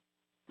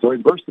 So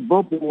it burst the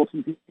bubble,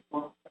 and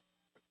people,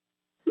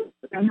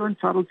 and you're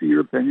entitled to your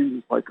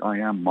opinion, just like I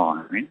am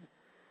mine,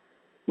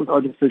 was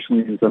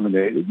artificially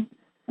inseminated.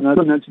 And as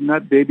I mentioned,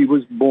 that baby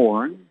was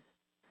born,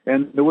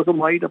 and there was a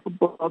light up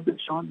above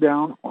that shone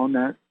down on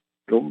that,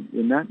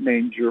 in that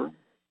manger.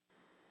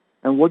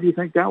 And what do you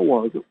think that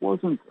was? It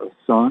wasn't a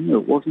sun.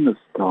 It wasn't a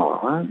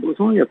star. It was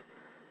only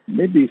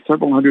maybe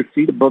several hundred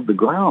feet above the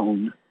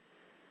ground.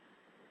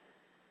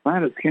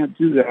 Planets can't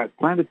do that.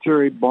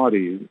 Planetary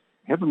bodies,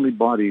 heavenly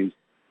bodies,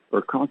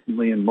 are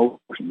constantly in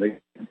motion. They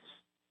can't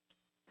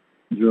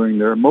during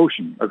their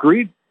motion.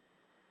 Agreed?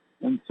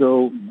 And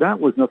so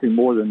that was nothing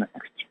more than an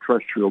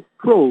extraterrestrial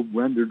probe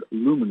rendered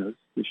luminous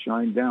to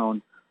shine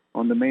down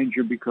on the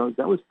manger, because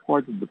that was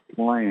part of the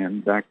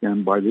plan back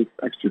then by this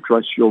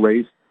extraterrestrial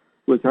race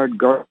who has had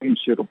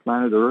guardianship of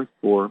planet Earth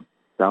for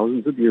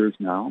thousands of years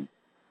now,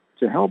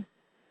 to help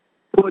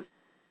put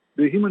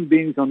the human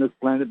beings on this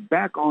planet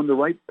back on the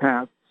right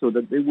path so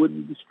that they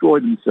wouldn't destroy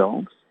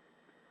themselves.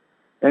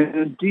 And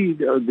indeed,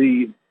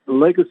 the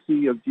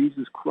legacy of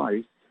Jesus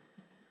Christ,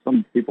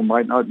 some people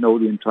might not know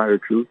the entire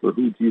truth or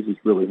who Jesus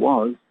really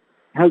was,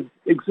 has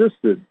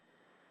existed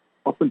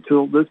up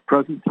until this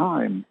present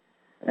time.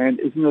 And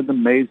isn't it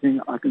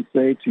amazing? I can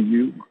say to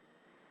you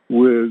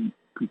with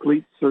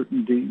complete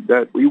certainty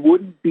that we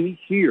wouldn't be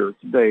here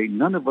today.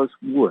 None of us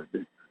would,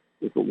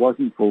 if it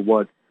wasn't for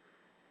what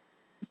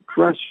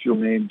terrestrial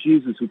named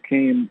Jesus, who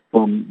came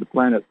from the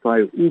planet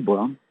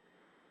Uba,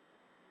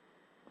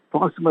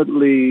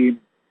 approximately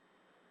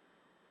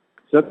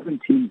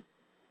 16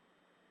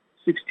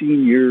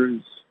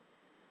 years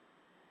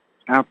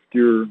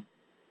after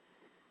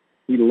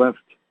he left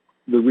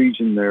the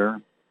region there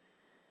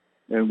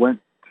and went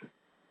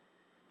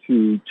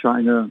to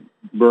China,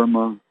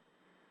 Burma,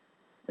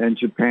 and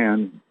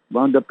Japan,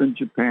 wound up in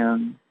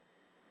Japan.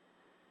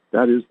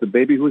 That is, the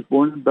baby who was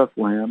born in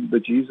Bethlehem, the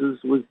Jesus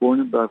who was born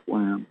in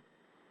Bethlehem,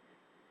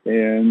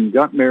 and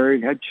got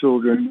married, had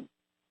children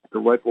at the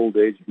ripe old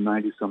age of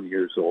 90-some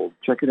years old.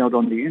 Check it out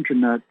on the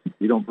internet. If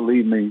you don't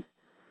believe me,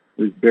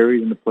 he was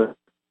buried in the place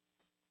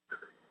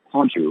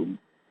Honju.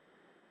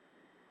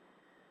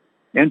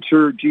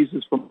 Enter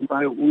Jesus from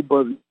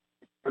Uba,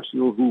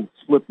 who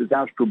slipped his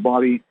astral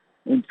body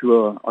into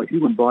a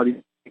human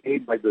body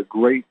made by the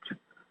great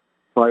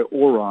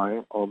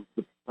priori of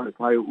the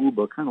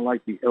Uba, kind of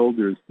like the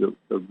elders, the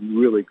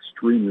really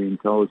extremely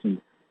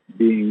intelligent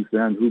beings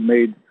then, who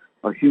made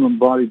a human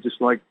body just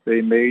like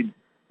they made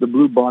the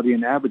blue body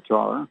in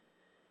Avatar.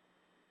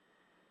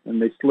 And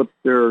they slipped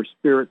their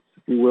spirits,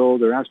 if you will,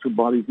 their astral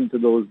bodies into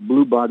those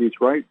blue bodies,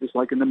 right? Just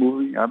like in the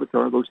movie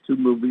Avatar, those two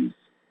movies.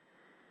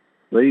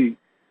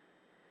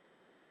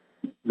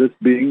 This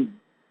being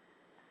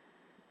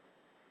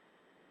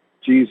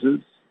Jesus,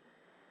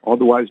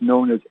 otherwise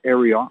known as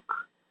Ariok,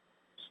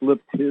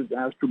 slipped his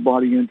astral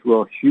body into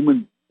a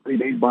human body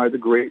made by the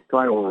great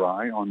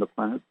Priori on the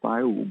planet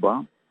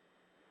Uba,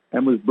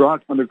 and was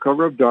brought under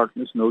cover of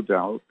darkness, no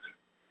doubt,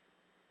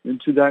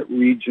 into that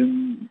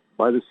region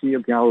by the Sea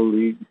of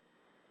Galilee,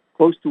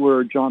 close to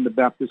where John the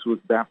Baptist was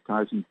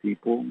baptizing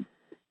people.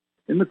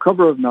 In the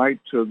cover of night,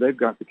 so they've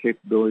got the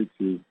capability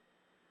to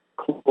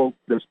cloak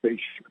their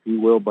spaceship, if you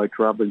will, by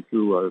traveling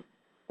through an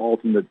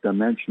alternate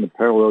dimension, a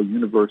parallel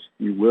universe,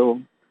 if you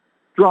will.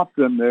 Dropped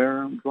them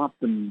there.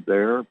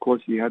 Of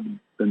course, he had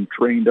been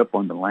trained up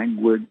on the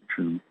language,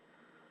 and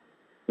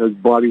his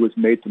body was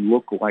made to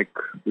look like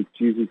if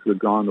Jesus had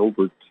gone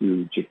over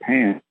to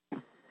Japan.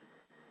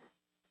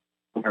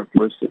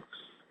 Characteristics,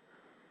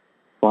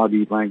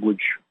 body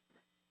language.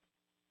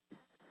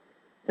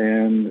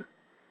 And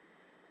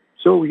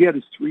so he had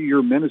his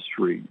 3-year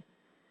ministry,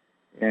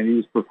 and he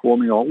was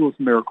performing all those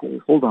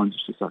miracles. Hold on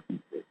just a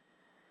second.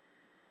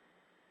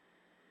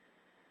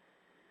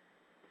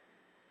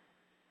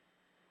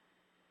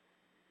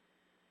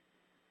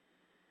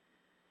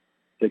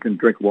 Taking a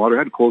drink of water. I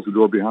had to close the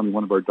door behind me.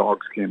 One of our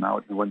dogs came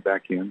out and went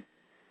back in.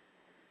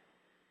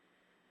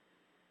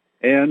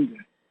 And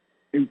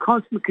in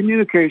constant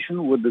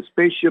communication with the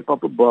spaceship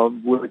up above,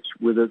 which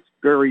with its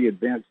very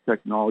advanced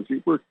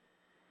technology, we're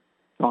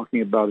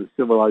talking about a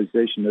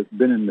civilization that's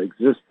been in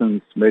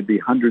existence maybe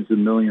hundreds of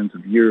millions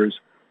of years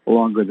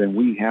longer than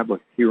we have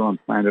here on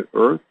planet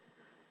Earth.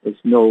 There's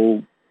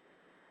no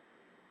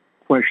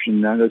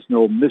question that there's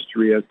no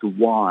mystery as to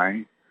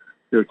why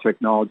their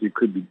technology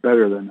could be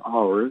better than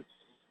ours.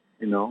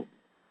 You know,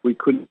 we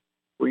couldn't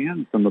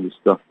comprehend some of the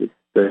stuff that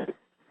they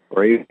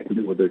are able to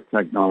do with their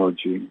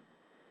technology.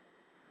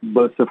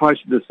 But suffice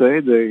it to say,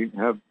 they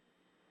have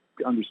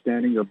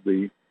understanding of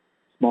the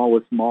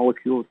smallest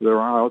molecules that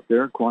are out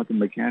there, quantum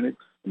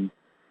mechanics, and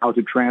how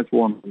to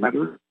transform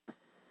matter,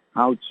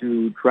 how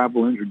to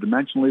travel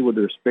interdimensionally with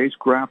their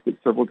spacecraft at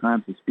several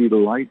times the speed of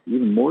light,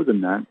 even more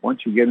than that.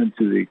 Once you get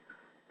into the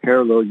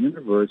parallel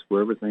universe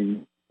where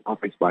everything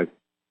operates by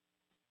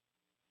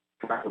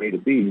A to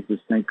B, you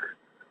just think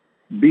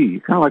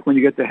B. Kind of like when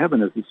you get to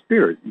heaven as a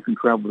spirit, you can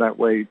travel that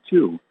way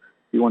too.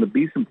 If you want to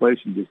be someplace,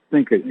 you just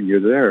think it and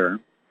you're there.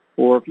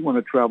 Or if you want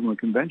to travel in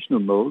conventional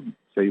mode,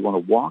 say you want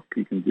to walk,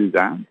 you can do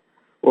that.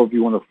 Or if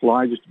you want to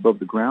fly just above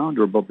the ground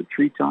or above the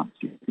treetops,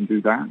 you can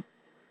do that.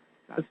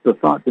 That's the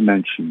thought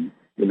dimension,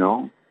 you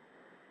know.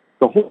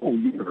 The whole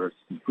universe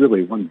is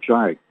really one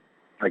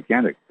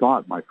gigantic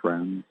thought, my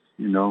friends,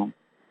 you know.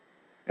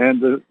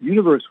 And the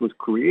universe was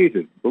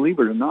created, believe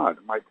it or not.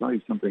 I might tell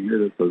you something here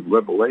that's a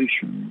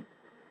revelation.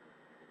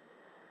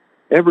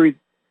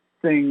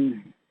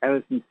 Everything at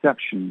its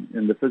inception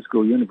in the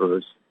physical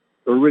universe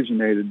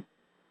originated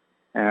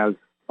as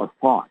a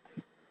thought.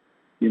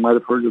 You might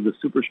have heard of the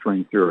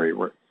superstring theory,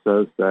 where it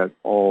says that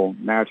all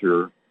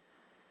matter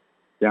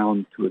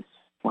down to its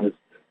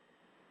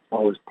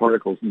smallest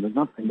particles, and there's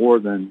nothing more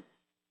than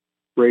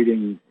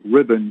braiding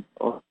ribbon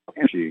of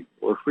energy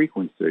or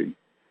frequency.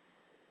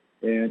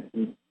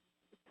 And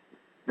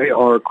they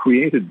are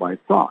created by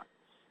thoughts.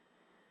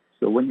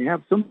 So when you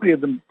have so many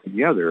of them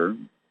together,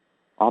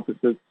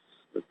 opposites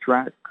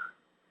attract,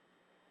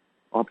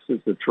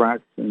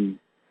 and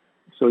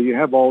so you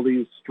have all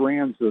these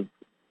strands of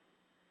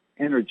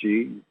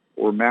energy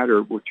or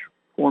matter which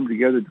form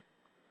together to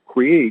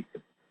create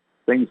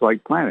things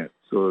like planets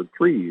or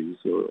trees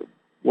or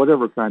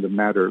whatever kind of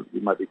matter we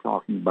might be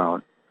talking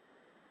about.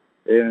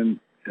 And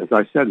as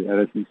I said,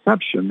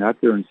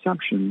 at their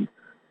inception,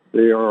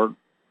 they are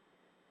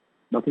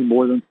nothing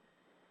more than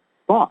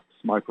thoughts,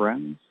 my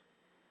friends.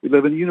 We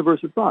live in a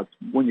universe of thoughts.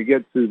 When you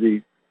get to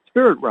the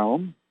spirit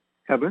realm,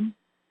 heaven,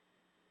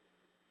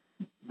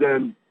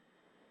 then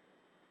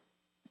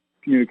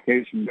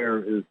communication there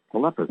is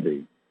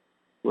telepathy,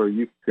 where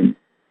you can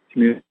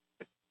communicate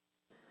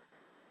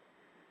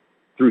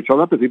through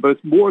telepathy, but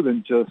it's more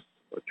than just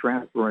a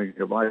transferring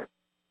of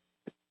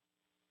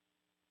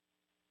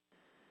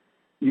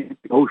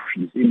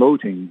emotions,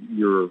 emoting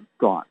your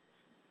thoughts.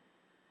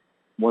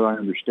 What I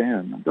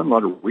understand, I've done a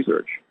lot of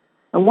research.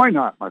 And why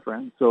not, my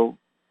friend? So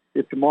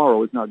if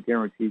tomorrow is not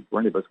guaranteed for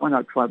any of us, why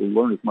not try to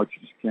learn as much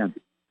as you can?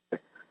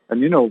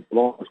 And you know, with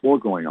all this war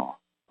going on,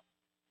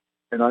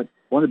 and I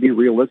want to be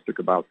realistic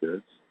about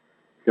this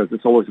because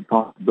it's always a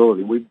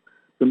possibility. We've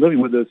been living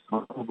with this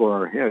over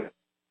our head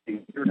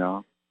here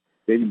now,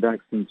 dating back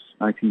since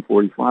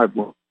 1945,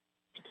 when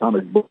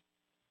atomic bombs,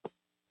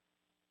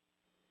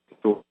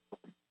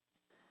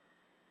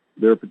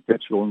 their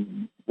potential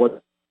and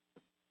what,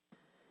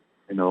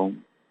 you know,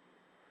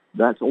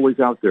 that's always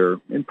out there.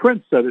 And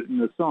Prince said it in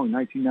the song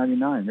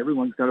 1999,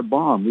 everyone's got a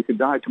bomb. We could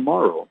die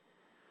tomorrow.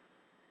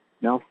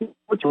 Now,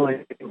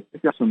 fortunately,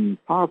 we've got some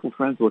powerful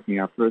friends looking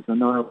after us. I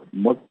know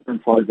Mother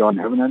and Father God in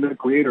heaven and the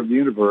creator of the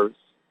universe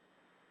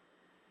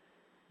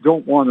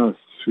don't want us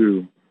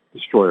to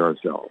destroy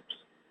ourselves.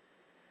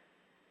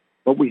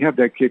 But we have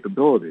that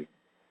capability.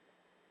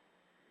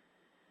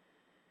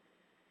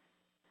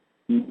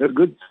 There's a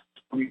good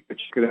song that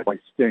you could have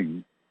like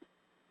Sting.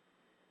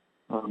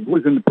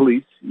 Was in the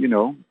police, you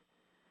know,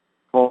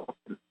 called,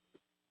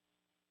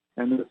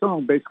 and the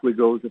song basically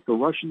goes, if the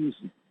Russians,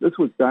 this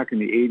was back in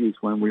the 80s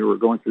when we were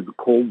going through the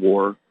Cold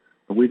War,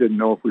 and we didn't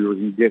know if we were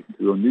going to get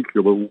into a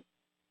nuclear war.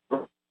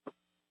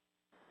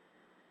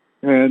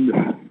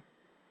 And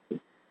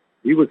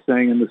he was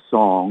saying in the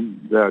song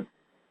that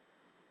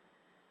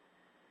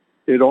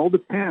it all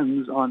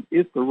depends on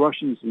if the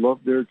Russians love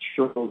their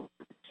children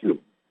too,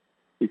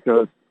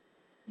 because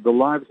the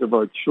lives of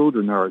our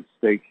children are at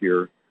stake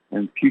here,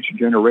 and future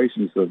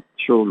generations of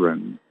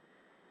children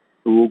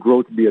who will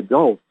grow to be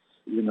adults,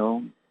 you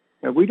know.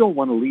 And we don't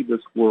want to leave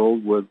this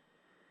world with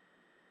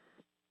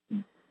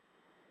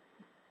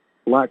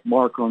black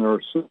mark on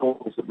our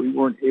souls that we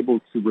weren't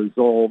able to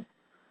resolve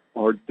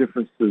our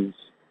differences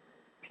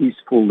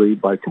peacefully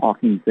by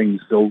talking things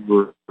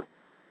over,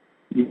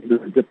 either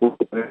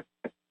diplomatic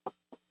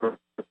or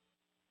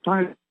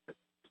either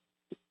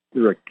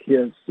a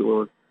kiss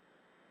or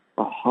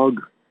a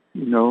hug,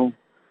 you know.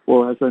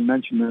 Well, as I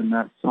mentioned in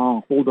that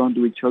song, hold on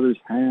to each other's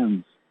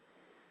hands.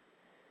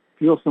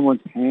 Feel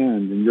someone's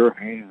hand in your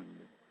hand.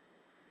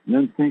 And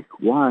then think,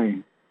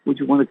 why would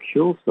you want to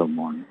kill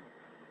someone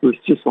who's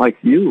just like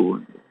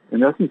you?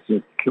 In essence,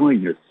 you're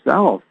killing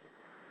yourself.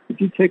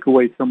 If you take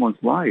away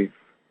someone's life,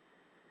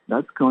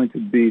 that's going to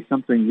be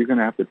something you're going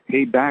to have to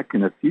pay back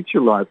in a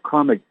future life.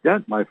 Karmic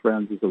debt, my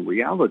friends, is a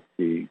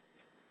reality.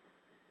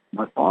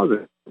 My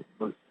father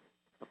was,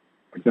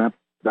 for example,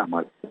 that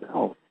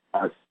myself.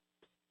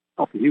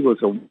 He was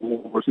a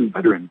World War II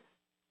veteran,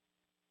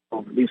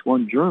 at least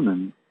one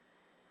German,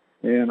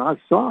 and I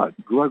saw it.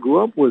 I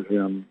grew up with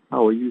him,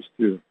 how he used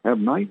to have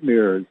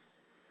nightmares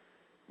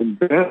in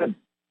bed,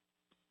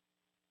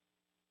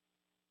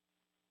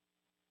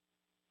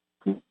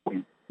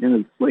 in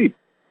his sleep.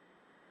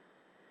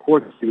 Of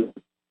course, to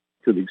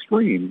the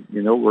extreme,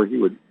 you know, where he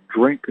would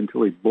drink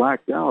until he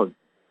blacked out.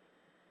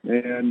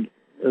 And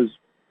as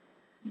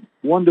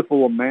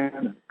wonderful a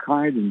man,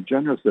 kind and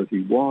generous as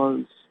he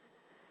was,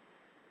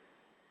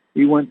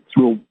 he went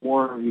through a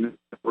war,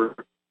 where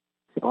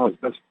all his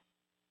best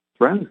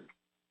friends.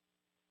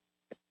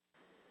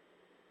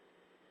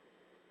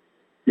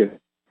 Yeah.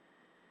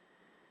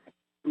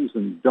 He was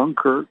in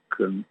Dunkirk,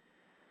 and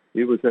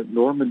he was at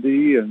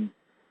Normandy, and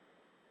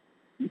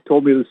he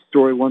told me the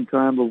story one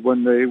time of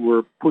when they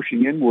were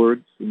pushing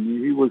inwards,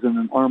 and he was in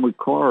an armored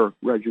car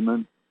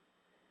regiment,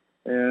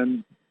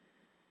 and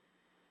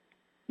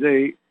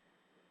they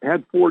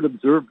had forward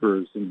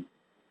observers, and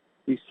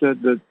he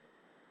said that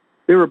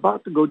they were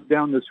about to go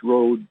down this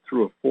road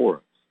through a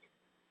forest,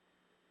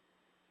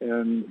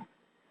 and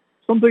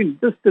something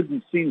just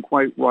didn't seem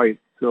quite right.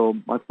 So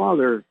my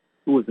father,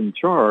 who was in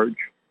charge,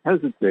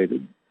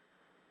 hesitated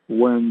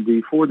when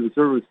the forward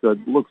observer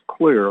said, "Looks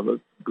clear,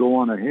 let's go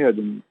on ahead."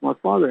 And my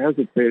father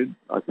hesitated.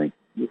 I think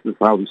this is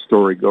how the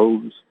story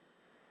goes.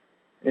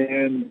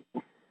 And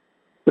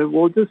said,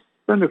 "Well, just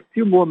spend a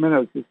few more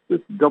minutes,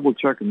 just double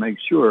check and make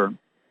sure."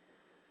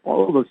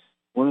 All of us,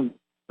 one of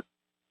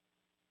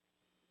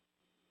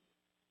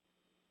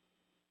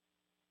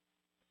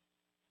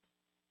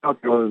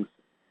was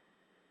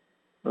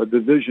a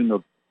division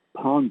of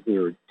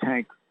Panzer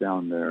tanks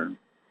down there,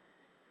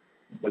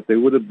 but they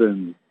would have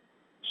been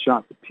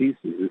shot to pieces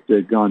if they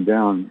had gone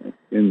down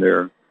in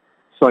their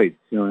sights,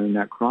 in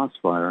that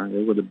crossfire.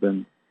 They would have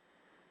been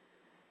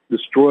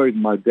destroyed.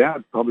 My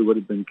dad probably would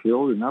have been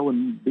killed, and I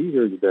wouldn't be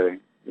here today,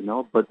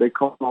 But they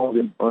called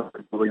in on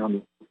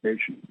the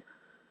location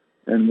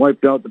and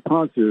wiped out the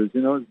Panzers,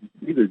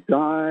 either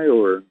die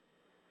or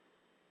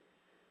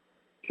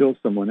kill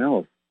someone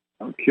else.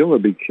 Kill or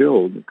be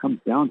killed. It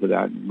comes down to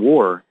that in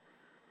war.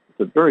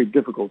 It's a very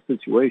difficult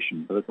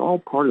situation, but it's all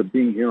part of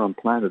being here on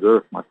planet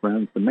Earth, my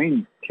friends. The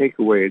main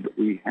takeaway that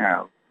we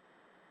have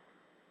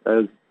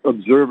as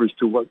observers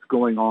to what's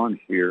going on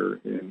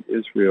here in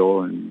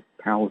Israel and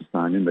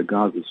Palestine, in the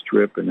Gaza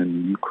Strip and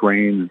in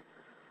Ukraine, and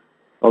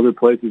other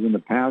places in the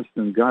past,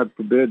 and God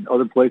forbid,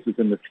 other places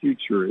in the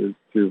future, is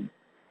to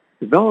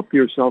develop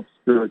yourself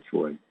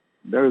spiritually.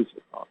 There's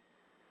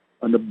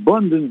an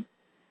abundant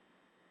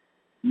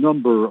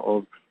number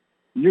of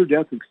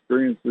near-death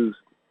experiences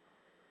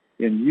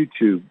in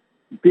YouTube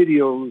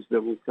videos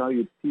that will tell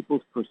you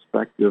people's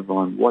perspective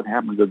on what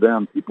happened to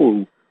them. People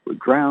who were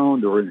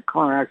drowned or in a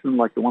car accident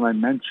like the one I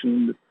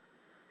mentioned,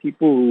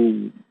 people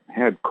who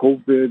had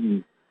COVID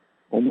and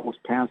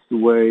almost passed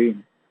away,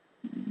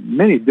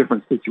 many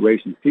different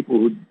situations,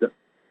 people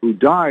who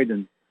died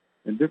in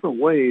different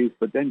ways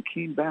but then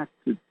came back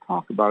to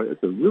talk about it.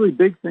 It's a really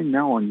big thing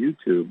now on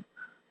YouTube.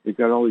 They've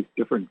got all these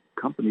different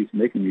companies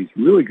making these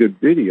really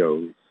good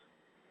videos.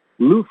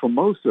 Lou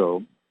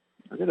Famoso,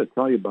 I got to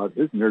tell you about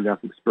his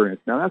near-death experience.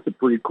 Now, that's a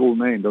pretty cool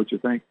name, don't you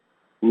think?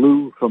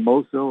 Lou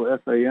Famoso,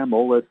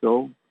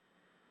 Famoso.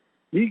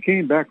 He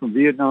came back from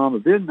Vietnam, a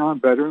Vietnam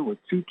veteran with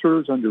 2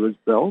 tours under his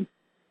belt,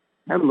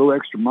 had a little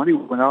extra money,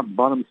 went out and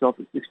bought himself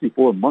a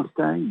 64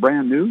 Mustang,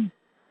 brand new,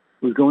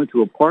 was going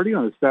to a party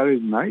on a Saturday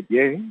night,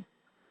 yay,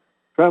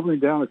 traveling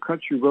down a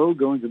country road,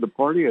 going to the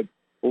party at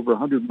over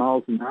 100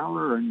 miles an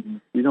hour, and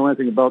if you know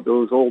anything about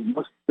those old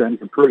Mustangs,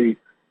 are pretty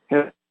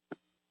heavy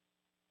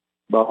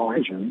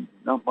engine,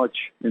 not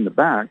much in the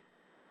back.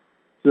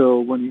 So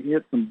when he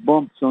hit some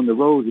bumps on the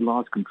road, he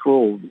lost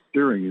control of the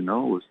steering,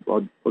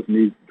 wasn't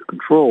easy to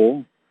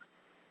control,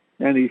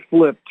 and he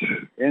flipped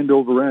end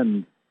over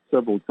end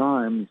several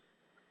times.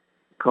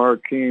 The car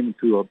came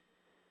to a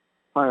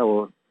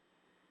pile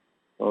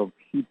of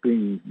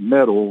heaping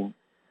metal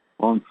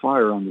on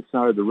fire on the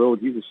side of the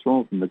road. He was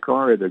thrown from the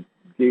car, had a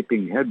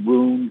gaping head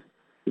wound.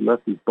 He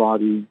left his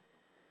body,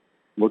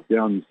 looked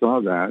down and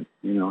saw that.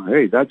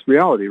 Hey, that's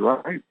reality,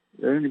 right?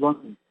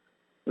 Everyone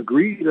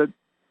agreed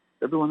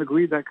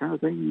that kind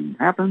of thing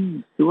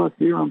happens to us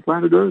here on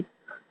planet Earth?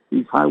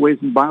 These highways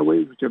and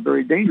byways, which are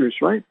very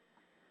dangerous, right?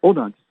 Hold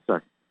on just a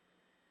second.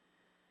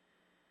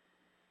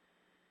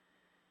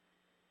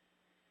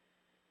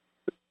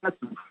 That's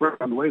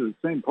on the way to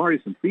the same party,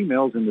 some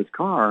females in this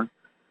car.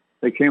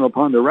 They came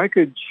upon the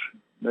wreckage.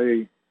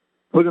 They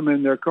put him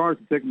in their car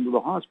to take him to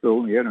the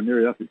hospital, and he had a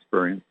near-death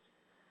experience.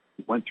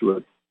 He went through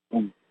it,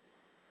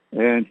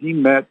 and he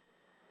met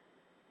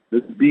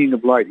this being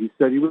of light. He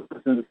said he was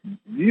in this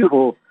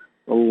beautiful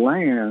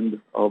land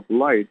of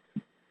light,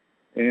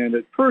 and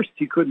at first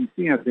he couldn't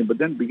see anything, but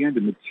then began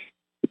to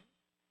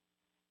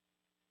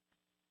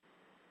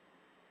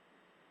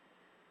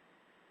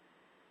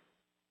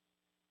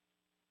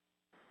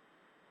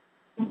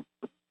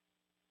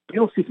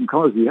you'll see some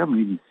colors you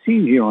haven't even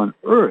seen here on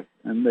Earth,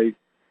 and they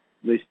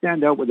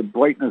stand out with a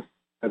brightness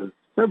that is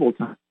several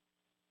times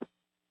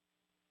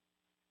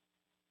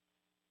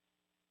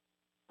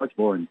much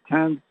more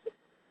intense.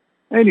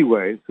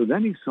 Anyway, so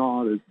then he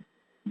saw this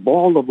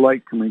ball of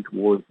light coming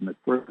towards him. At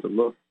first it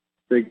looked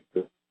big,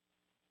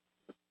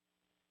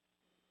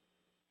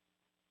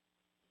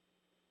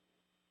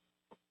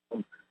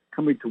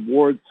 coming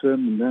towards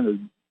him,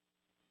 and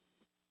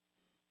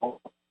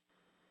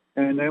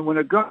then when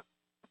it got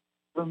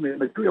them, they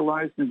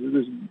materialized into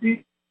this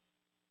deep,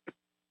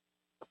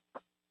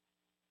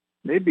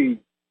 maybe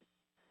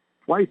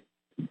twice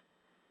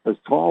as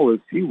tall as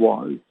he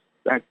was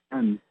back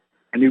then.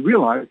 And he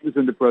realized he was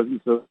in the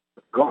presence of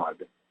God.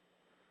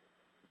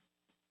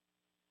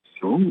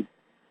 So,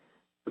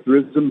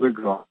 rhythms of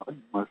God,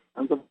 my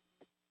friends,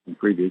 in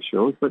previous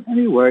shows. But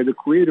anyway, the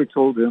Creator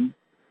told him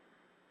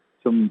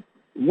some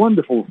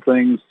wonderful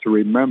things to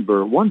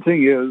remember. One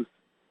thing is,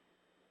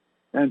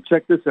 and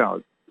check this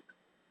out,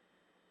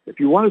 if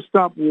you want to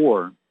stop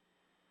war,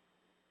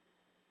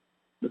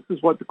 this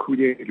is what the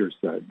Creator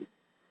said.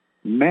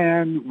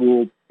 Man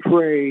will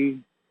prey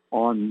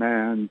on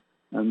man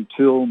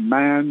until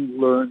man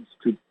learns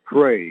to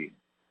pray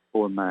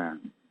for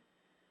man.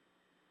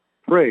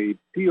 Pray,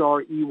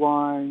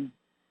 P-R-E-Y.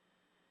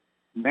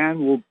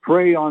 Man will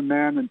prey on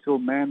man until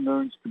man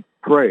learns to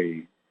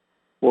pray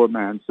for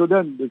man. So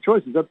then the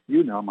choice is up to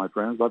you now, my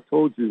friends. I've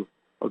told you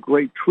a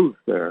great truth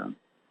there.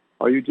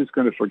 Are you just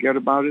going to forget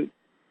about it?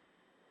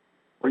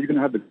 Or are you going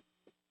to have the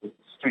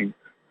strength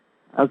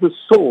as a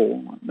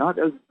soul, not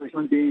as a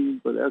human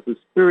being, but as a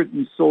spirit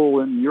and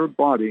soul in your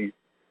body,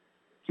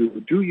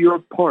 to do your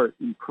part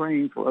in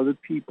praying for other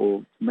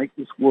people to make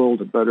this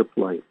world a better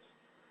place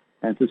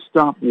and to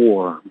stop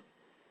war,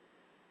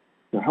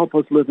 to help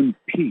us live in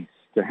peace,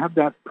 to have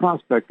that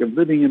prospect of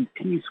living in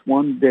peace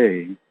one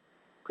day?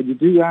 Could you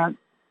do that?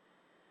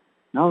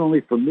 Not only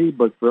for me,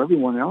 but for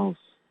everyone else?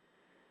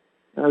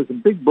 As a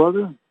big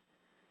brother,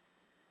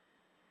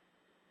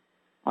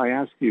 I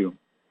ask you,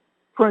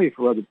 pray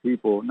for other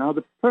people. Now,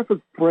 the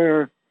perfect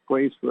prayer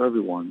prays for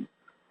everyone.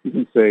 You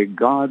can say,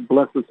 God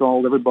bless us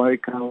all, everybody,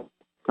 kind of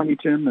Tiny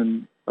Tim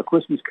and A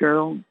Christmas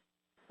Carol.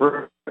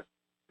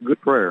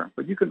 Good prayer.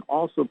 But you can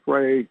also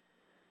pray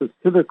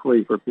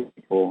specifically for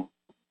people,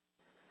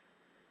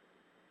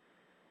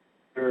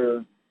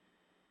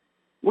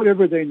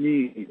 whatever they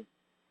need.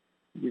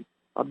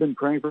 I've been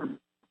praying for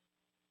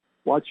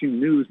watching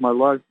news. My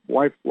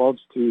wife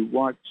loves to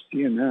watch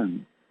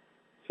CNN.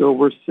 So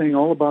we're seeing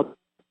all about.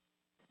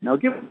 Now,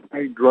 given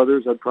my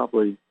druthers, I'd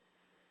probably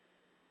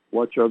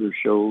watch other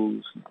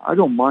shows. I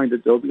don't mind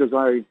it, though, because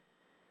I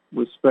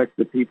respect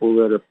the people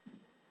that are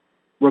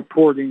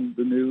reporting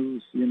the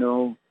news. You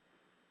know,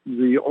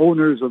 the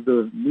owners of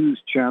the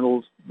news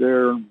channels,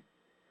 they're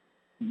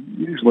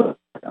usually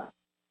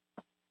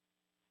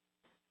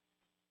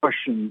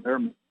question their,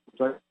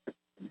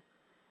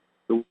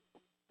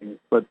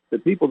 but the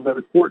people that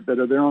report that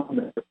are there on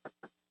the,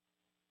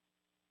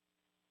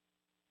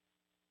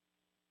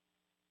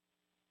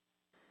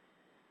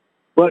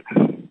 but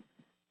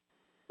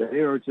they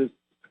are just,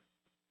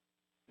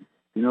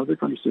 you know, they're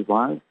trying to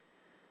survive,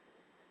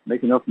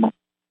 make enough money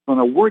on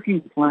a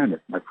working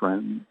planet, my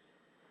friends.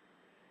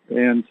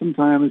 And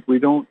sometimes we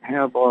don't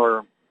have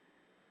our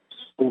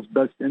soul's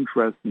best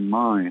interest in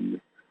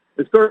mind.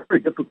 It's very,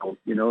 very difficult,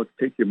 you know, to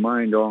take your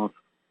mind off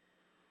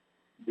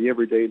the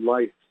everyday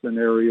life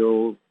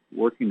scenario,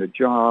 working a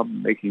job,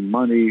 making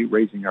money,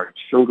 raising our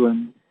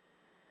children.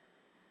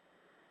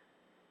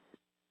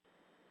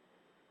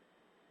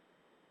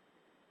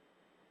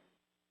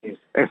 These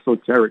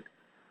esoteric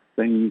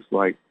things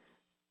like,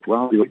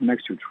 well, you look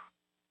next to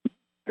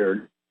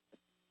your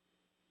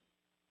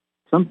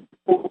some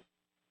people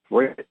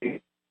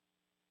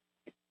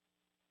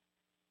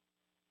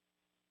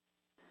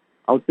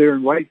out there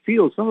in right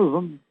field, some of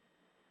them,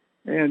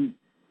 and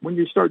when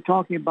you start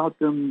talking about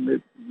them,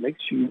 it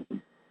makes you,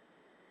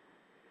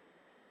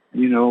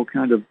 you know,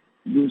 kind of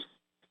lose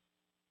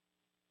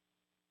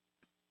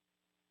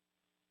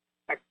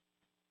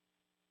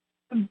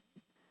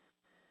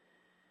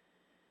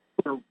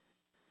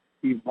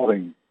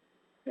evolving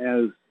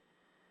as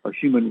a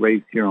human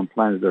race here on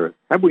planet Earth.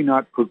 Have we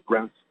not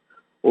progressed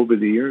over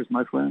the years,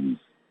 my friends?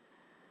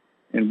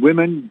 And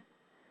women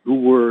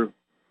who were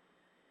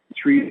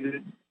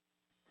treated,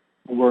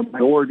 who were a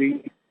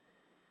minority,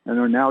 and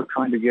are now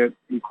trying to get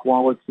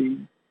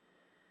equality.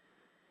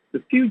 The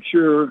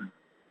future,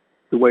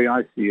 the way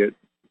I see it,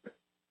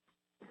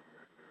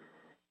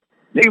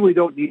 maybe we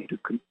don't need to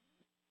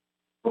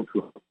go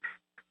to.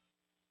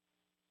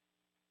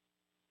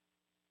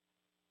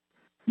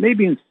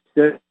 Maybe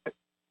instead,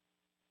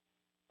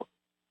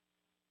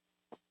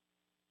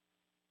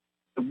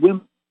 the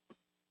women's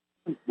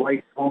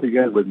rights all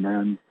together with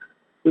men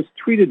was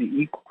treated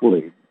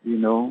equally, you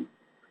know.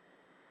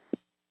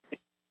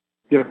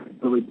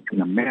 Differently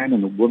between a man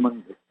and a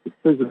woman, the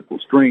physical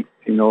strength,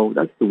 you know,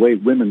 that's the way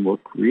women were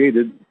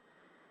created.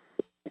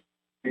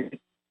 The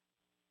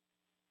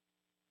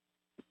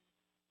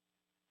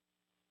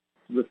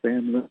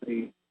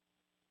family.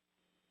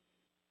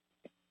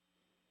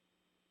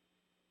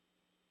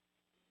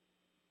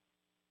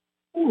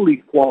 Full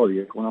equality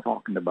is what I'm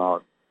talking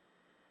about,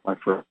 my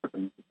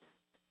friend.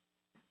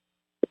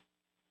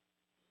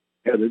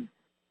 Headed.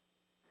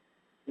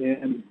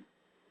 And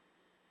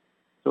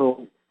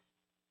so,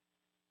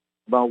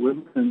 about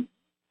women and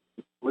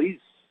police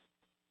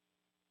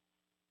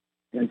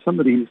and some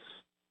of these,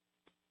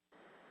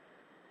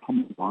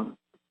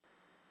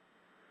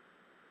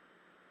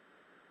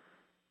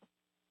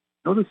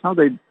 notice how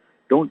they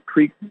don't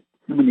treat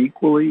women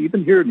equally.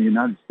 Even here in the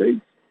United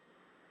States,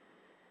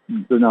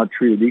 they're not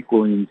treated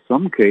equally in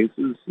some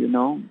cases,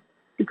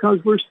 because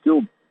we're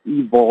still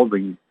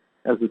evolving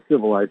as a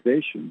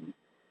civilization.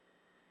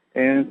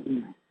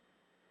 And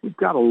we've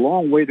got a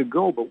long way to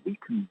go, but we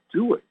can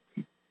do it.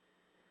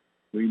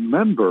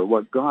 Remember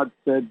what God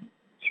said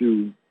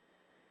to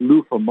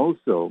Lou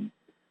Famoso,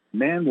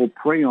 man will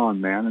prey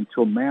on man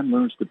until man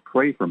learns to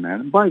pray for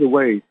man. And by the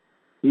way,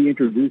 he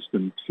introduced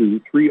him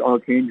to 3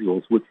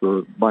 archangels which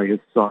were by his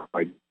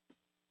side.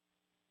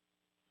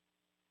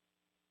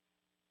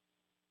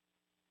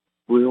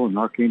 Gabriel and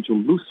Archangel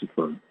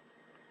Lucifer.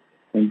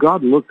 And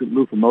God looked at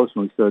Lou Famoso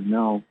and said,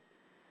 now,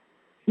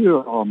 here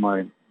are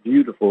my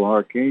beautiful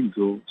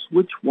archangels.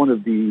 Which one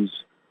of these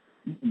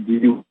do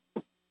you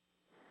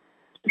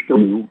show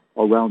you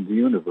around the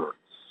universe?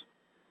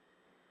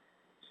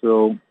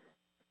 So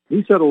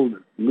Lou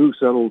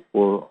settled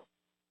for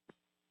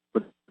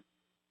what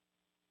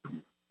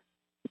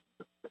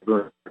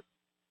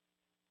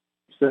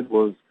he said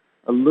was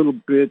a little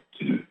bit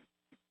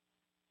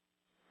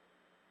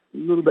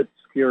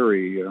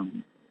scary.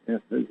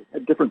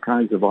 Had different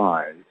kinds of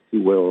eyes, if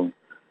you will,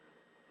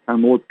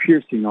 and more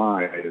piercing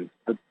eyes.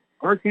 But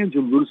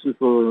Archangel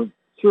Lucifer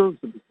serves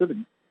a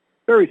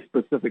very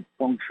specific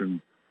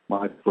function,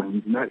 my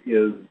friends, and that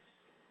is,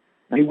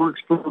 and he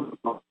works for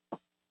God.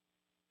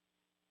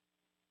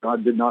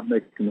 Did not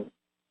make him.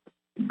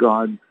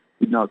 God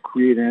did not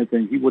create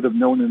anything. He would have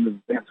known in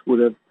advance, would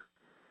have.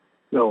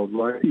 So,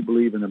 why do you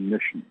believe in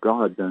omniscient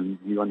God? Then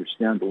you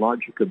understand the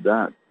logic of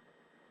that.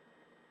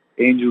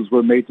 Angels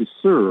were made to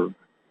serve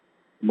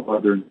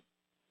Mother.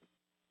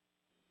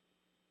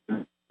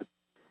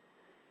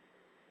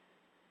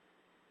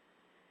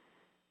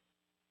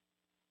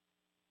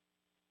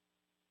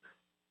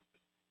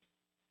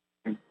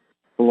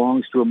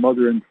 Belongs to a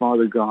Mother and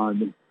Father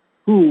God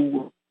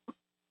who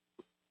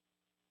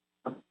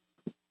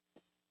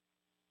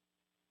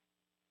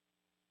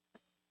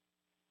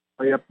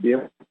up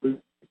the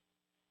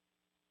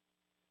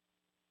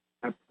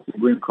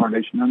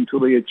reincarnation until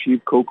they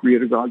achieve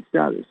co-creator God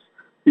status.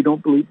 If you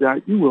don't believe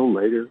that, you will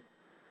later.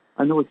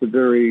 I know it's a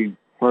very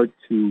hard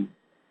to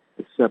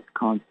accept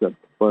concept,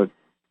 but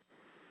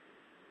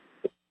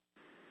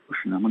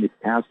how many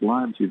past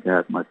lives you've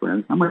had, my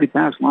friends? How many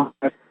past lives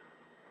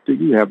do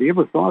you have? Have you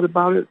ever thought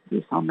about it?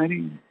 Just how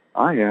many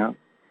I have?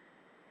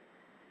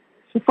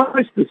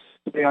 Suffice to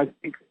say, I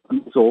think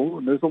I'm soul,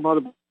 and there's a lot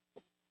of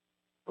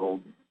soul.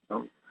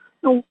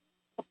 No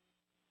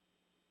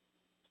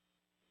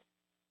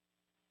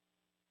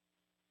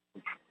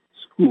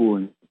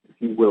schooling, if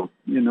you will.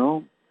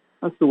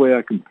 That's the way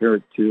I compare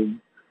it to.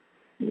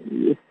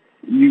 If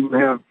you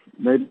have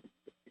maybe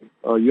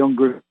a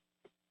younger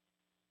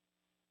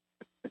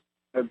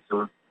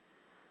or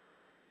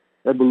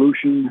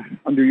evolution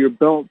under your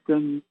belt,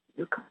 then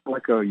you're kind of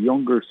like a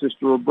younger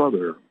sister or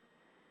brother.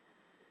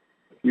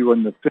 If you're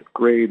in the 5th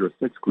grade or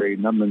 6th grade,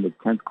 and I'm in the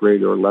 10th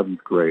grade or 11th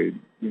grade,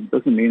 it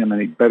doesn't mean I'm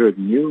any better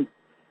than you.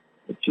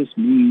 It just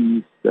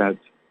means that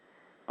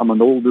I'm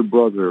an older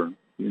brother,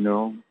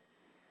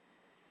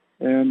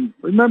 And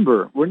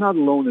remember, we're not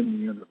alone in the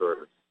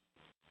universe.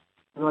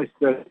 As I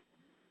said,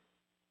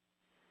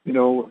 it's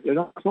all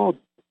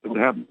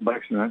happened by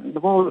accident. And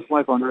of all this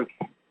life on Earth,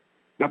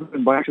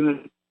 happened by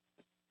accident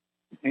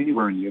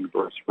anywhere in the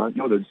universe, right?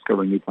 No, they're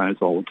discovering new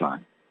planets all the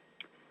time.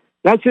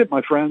 That's it,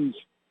 my friends.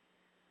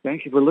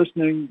 Thank you for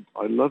listening.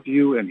 I love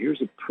you. And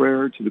here's a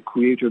prayer to the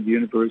Creator of the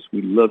universe.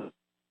 We love you,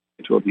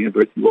 Creator of the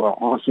universe. You are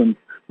awesome.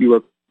 You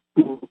are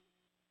cool.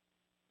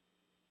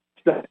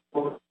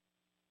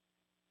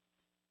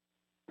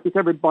 With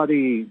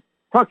everybody.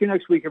 Talk to you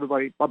next week,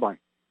 everybody. Bye-bye.